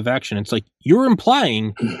affirmative action, it's like, you're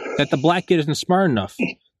implying that the black kid isn't smart enough.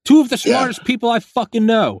 2 of the smartest people I fucking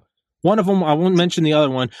know. One of them, I won't mention the other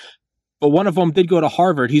one, but one of them did go to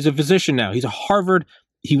Harvard. He's a physician now. He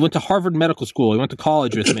went to Harvard Medical School. He went to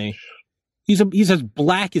college with me. He's as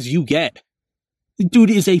black as you get. The dude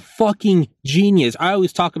is a fucking genius. I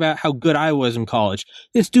always talk about how good I was in college.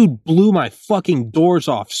 This dude blew my fucking doors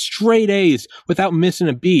off. Straight A's without missing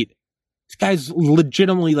a beat. This guy's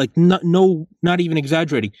legitimately like, not even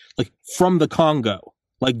exaggerating, like from the Congo,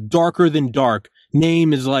 like darker than dark.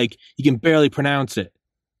 Name is like, you can barely pronounce it.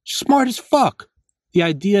 Smart as fuck. The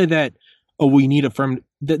idea that, we need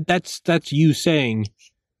that's you saying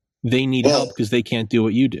they need help because they can't do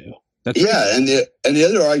what you do. That's and the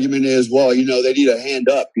other argument is, they need a hand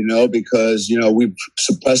up, because we've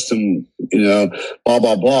suppressed them, blah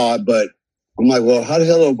blah blah. But I'm like, well, how the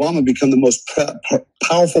hell did Obama become the most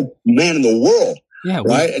powerful man in the world? Yeah,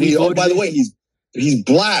 right. And by the way, he's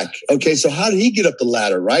black. Okay, so how did he get up the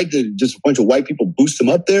ladder, right? Did just a bunch of white people boost him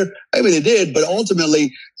up there? I mean, they did, but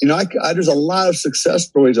ultimately, there's a lot of success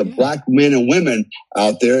stories of black men and women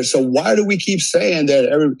out there. So why do we keep saying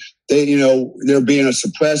that they're being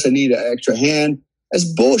suppressed and need an extra hand? That's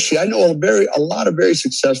bullshit. I know a lot of very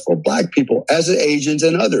successful black people, as Asians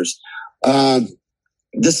and others.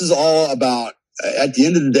 This is all about, at the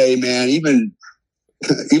end of the day, man, even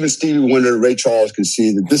Stevie Wonder and Ray Charles can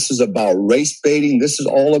see that this is about race baiting. This is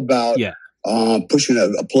all about pushing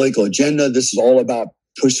a political agenda. This is all about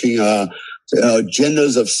pushing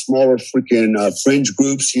agendas of smaller freaking fringe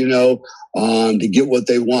groups, to get what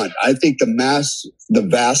they want. I think the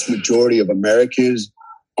vast majority of Americans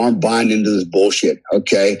aren't buying into this bullshit,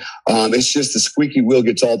 okay? It's just the squeaky wheel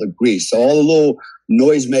gets all the grease. So all the little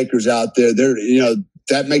noisemakers out there,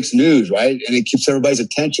 that makes news, right? And it keeps everybody's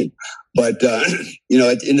attention. But,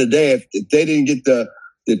 at the end of the day, if they didn't get the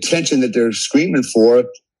attention that they're screaming for,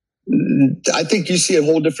 I think you see a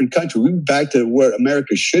whole different country. We're back to where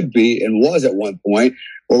America should be and was at one point.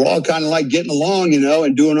 We're all kind of like getting along,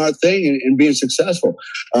 and doing our thing and being successful.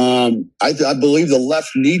 I believe the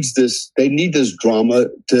left needs this. They need this drama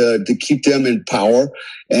to keep them in power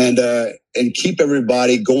and keep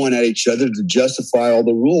everybody going at each other to justify all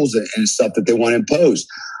the rules and stuff that they want to impose.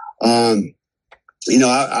 I'm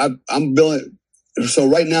building. So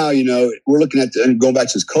right now, we're looking at and going back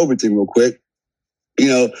to this COVID thing real quick.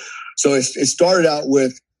 So it started out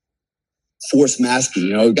with forced masking.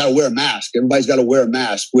 You got to wear a mask. Everybody's got to wear a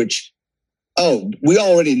mask, which, we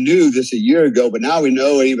already knew this a year ago, but now we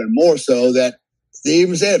know it even more so that they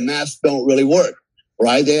even said masks don't really work,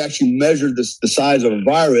 right? They actually measured the size of a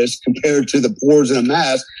virus compared to the pores in a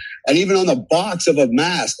mask. And even on the box of a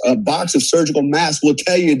mask, a box of surgical masks will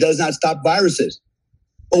tell you it does not stop viruses.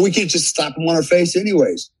 But we can't just slap them on our face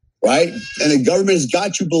anyways, right? And the government has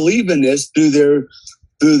got you believing this through their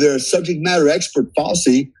subject matter expert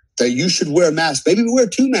policy that you should wear a mask. Maybe we wear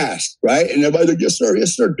 2 masks, right? And everybody's like, yes,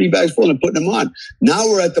 sir, 3 bags full and putting them on. Now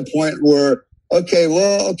we're at the point where,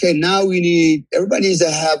 now everybody needs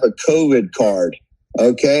to have a COVID card,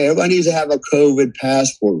 okay? Everybody needs to have a COVID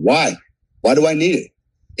passport. Why? Why do I need it?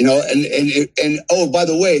 And by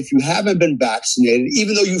the way, if you haven't been vaccinated,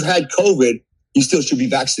 even though you've had COVID, you still should be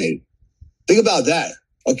vaccinated. Think about that,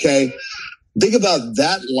 okay? Think about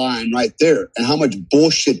that line right there and how much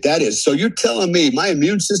bullshit that is. So you're telling me my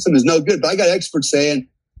immune system is no good, but I got experts saying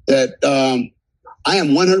that I am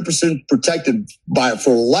 100% protected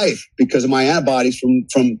for life because of my antibodies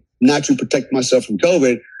from naturally protecting myself from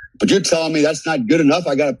COVID. But you're telling me that's not good enough.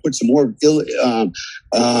 I got to put some more,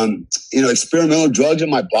 experimental drugs in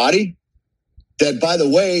my body that, by the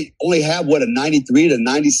way, only have a 93 to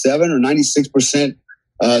 97 or 96%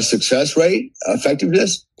 success rate,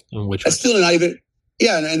 effectiveness. That's still not even,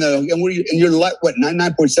 and you're like,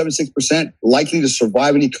 99.76% likely to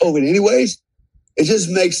survive any COVID anyways? It just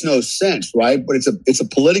makes no sense, right? But it's a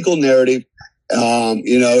political narrative, and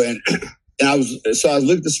I was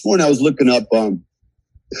this morning, I was looking up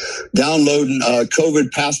downloading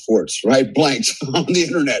COVID passports, right? Blanks on the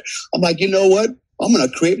internet. I'm like, you know what? I'm going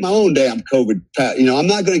to create my own damn COVID I'm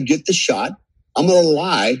not going to get the shot. I'm going to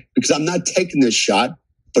lie because I'm not taking this shot,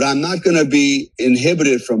 but I'm not going to be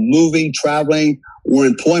inhibited from moving, traveling, or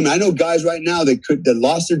employment. I know guys right now that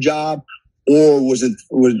lost their job or was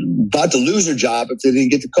about to lose their job if they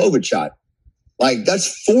didn't get the COVID shot. Like,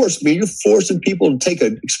 that's forced, man. You're forcing people to take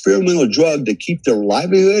an experimental drug to keep their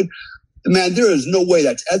livelihood. Man, there is no way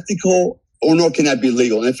that's ethical, or nor can that be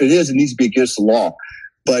legal. And if it is, it needs to be against the law.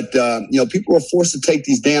 But, people are forced to take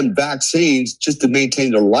these damn vaccines just to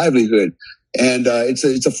maintain their livelihood. And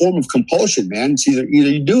it's a form of compulsion, man. It's either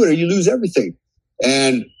you do it or you lose everything.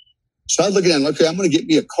 And so I was looking at it, okay, I'm going to get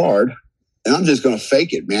me a card, and I'm just going to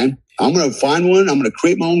fake it, man. I'm going to find one. I'm going to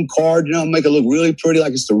create my own card, make it look really pretty,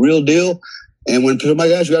 like it's the real deal. And when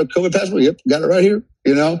somebody asks, you got a COVID passport? Yep, got it right here.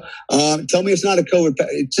 Tell me it's not a COVID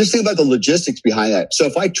passport. Just think about the logistics behind that. So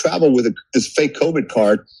if I travel with this fake COVID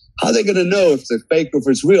card, how are they going to know if it's fake or if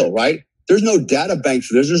it's real, right? There's no data bank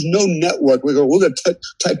for this. There's no network. We're going to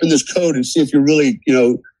type in this code and see if you're really,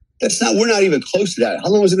 we're not even close to that. How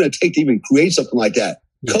long is it going to take to even create something like that?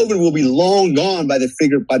 Yeah. COVID will be long gone by the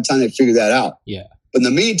time they figure that out. Yeah. But in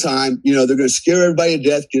the meantime, they're going to scare everybody to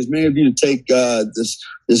death, get as many of you to take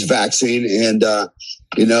this vaccine. And,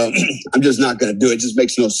 I'm just not going to do it. It just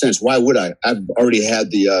makes no sense. Why would I? I've already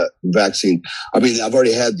had the vaccine. I've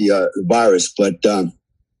already had the virus. But,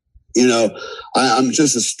 I'm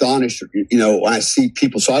just astonished, when I see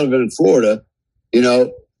people. So I live in Florida,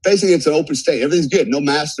 basically it's an open state. Everything's good. No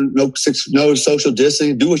masks, no social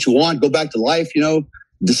distancing. Do what you want. Go back to life,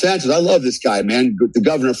 DeSantis, I love this guy, man, the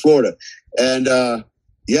governor of Florida. And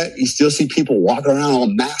yet you still see people walking around all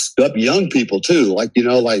masked up, young people too. Like,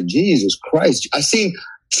 like Jesus Christ. I seen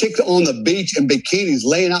chicks on the beach in bikinis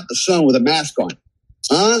laying out in the sun with a mask on.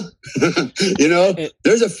 Huh?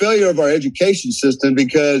 There's a failure of our education system,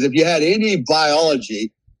 because if you had any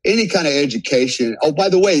biology, any kind of education, oh, by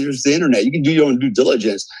the way, there's the internet. You can do your own due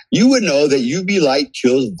diligence. You would know that UV light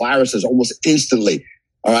kills viruses almost instantly.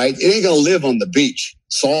 All right. It ain't going to live on the beach.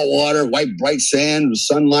 Salt water, white, bright sand,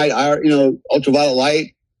 sunlight, ultraviolet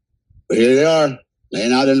light. But here they are,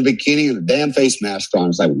 laying out in a bikini and a damn face mask on.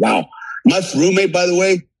 It's like, wow. My roommate, by the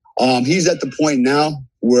way, he's at the point now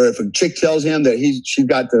where if a chick tells him that she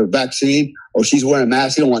got the vaccine or she's wearing a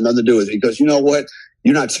mask, he don't want nothing to do with it. He goes, you know what?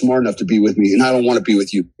 You're not smart enough to be with me, and I don't want to be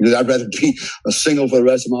with you. Because I'd rather be a single for the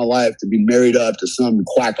rest of my life than be married up to some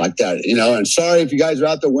quack like that. And sorry if you guys are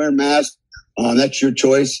out there wearing masks. That's your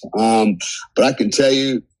choice. But I can tell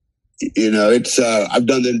you, it's I've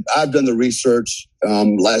done the research,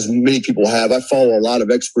 as many people have. I follow a lot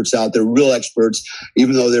of experts out there, real experts,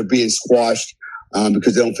 even though they're being squashed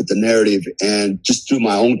because they don't fit the narrative. And just through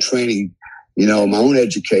my own training, my own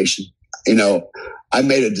education, I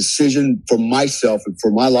made a decision for myself and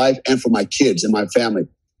for my life and for my kids and my family.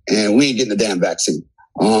 And we ain't getting the damn vaccine.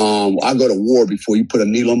 I'll go to war before you put a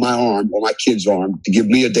needle in my arm or my kid's arm to give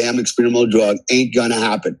me a damn experimental drug. Ain't gonna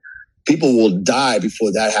happen. People will die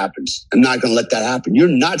before that happens. I'm not gonna let that happen. You're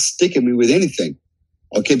not sticking me with anything.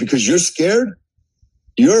 Okay, because you're scared,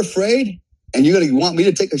 you're afraid, and you're gonna want me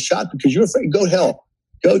to take a shot because you're afraid. Go to hell.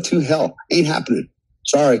 Go to hell. Ain't happening.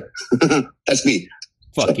 Sorry. That's me.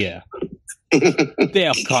 Fuck yeah.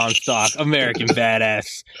 Dale Comstock, American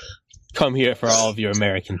badass. Come here for all of your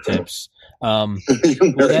American tips.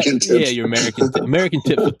 Tips. Yeah, your American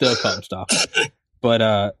tips with Dale Comstock.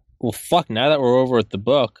 But fuck. Now that we're over at the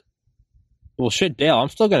book, well, shit, Dale, I'm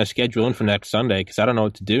still gonna schedule in for next Sunday because I don't know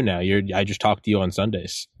what to do now. I just talk to you on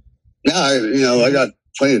Sundays. Yeah, I got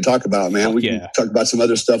plenty to talk about, man. We can talk about some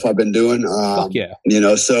other stuff I've been doing. Fuck yeah.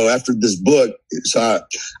 So after this book,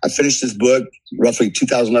 I finished this book roughly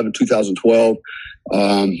 2011, 2012.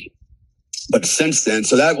 But since then,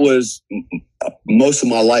 so that was most of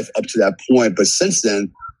my life up to that point. But since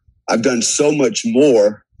then, I've done so much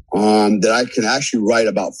more that I can actually write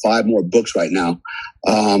about 5 more books right now,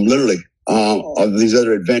 literally, of these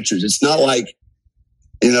other adventures. It's not like,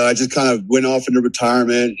 I just kind of went off into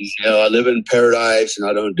retirement. I live in paradise and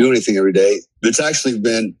I don't do anything every day. It's actually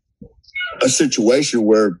been a situation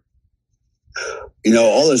where,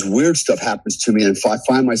 all this weird stuff happens to me. And if I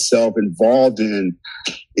find myself involved in,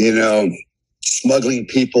 smuggling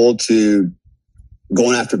people to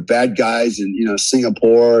going after bad guys in,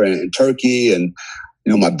 Singapore and Turkey and,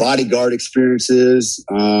 my bodyguard experiences,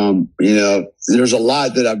 there's a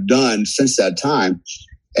lot that I've done since that time.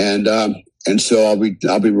 And so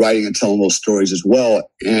I'll be writing and telling those stories as well.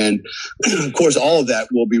 And of course, all of that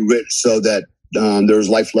will be written so that there's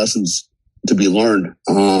life lessons to be learned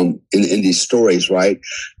in these stories, right?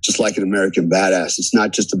 Just like an American Badass. It's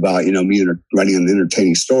not just about, me writing an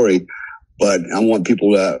entertaining story, but I want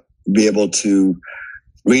people to be able to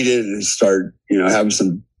read it and start, having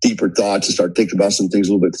some deeper thoughts and start thinking about some things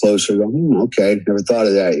a little bit closer. Go, okay, never thought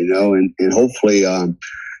of that, and hopefully,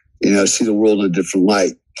 see the world in a different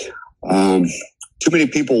light. Too many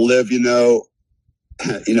people live, in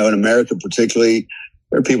America particularly,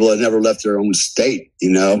 there are people that never left their own state,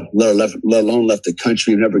 let alone left the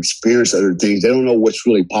country, never experienced other things. They don't know what's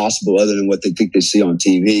really possible other than what they think they see on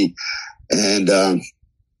TV. And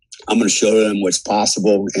I'm going to show them what's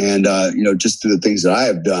possible. And, just through the things that I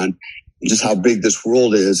have done, just how big this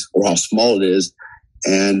world is or how small it is.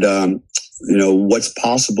 And, what's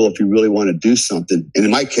possible if you really want to do something. And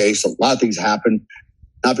in my case, a lot of things happen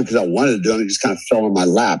not because I wanted to do them, it just kind of fell in my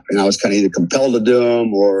lap. And I was kind of either compelled to do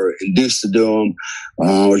them or induced to do them,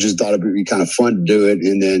 or just thought it would be kind of fun to do it.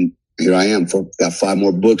 And then here I am, got 5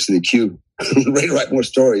 more books in the queue, ready to write more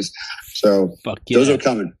stories. So those are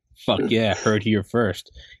coming. Fuck yeah, heard here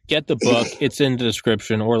first. Get the book. It's in the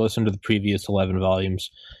description, or listen to the previous 11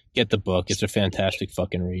 volumes. Get the book. It's a fantastic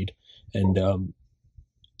fucking read. And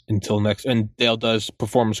until next, and Dale does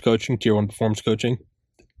performance coaching, Tier 1 performance coaching.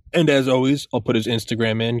 And as always, I'll put his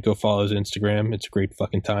Instagram in. Go follow his Instagram. It's a great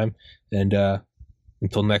fucking time. And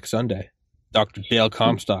until next Sunday, Dr. Dale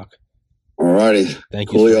Comstock. All righty.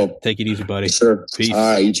 Thank you. Coolio. Take it easy, buddy. Yes, sir. Peace. All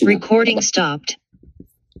right, you too. Recording stopped.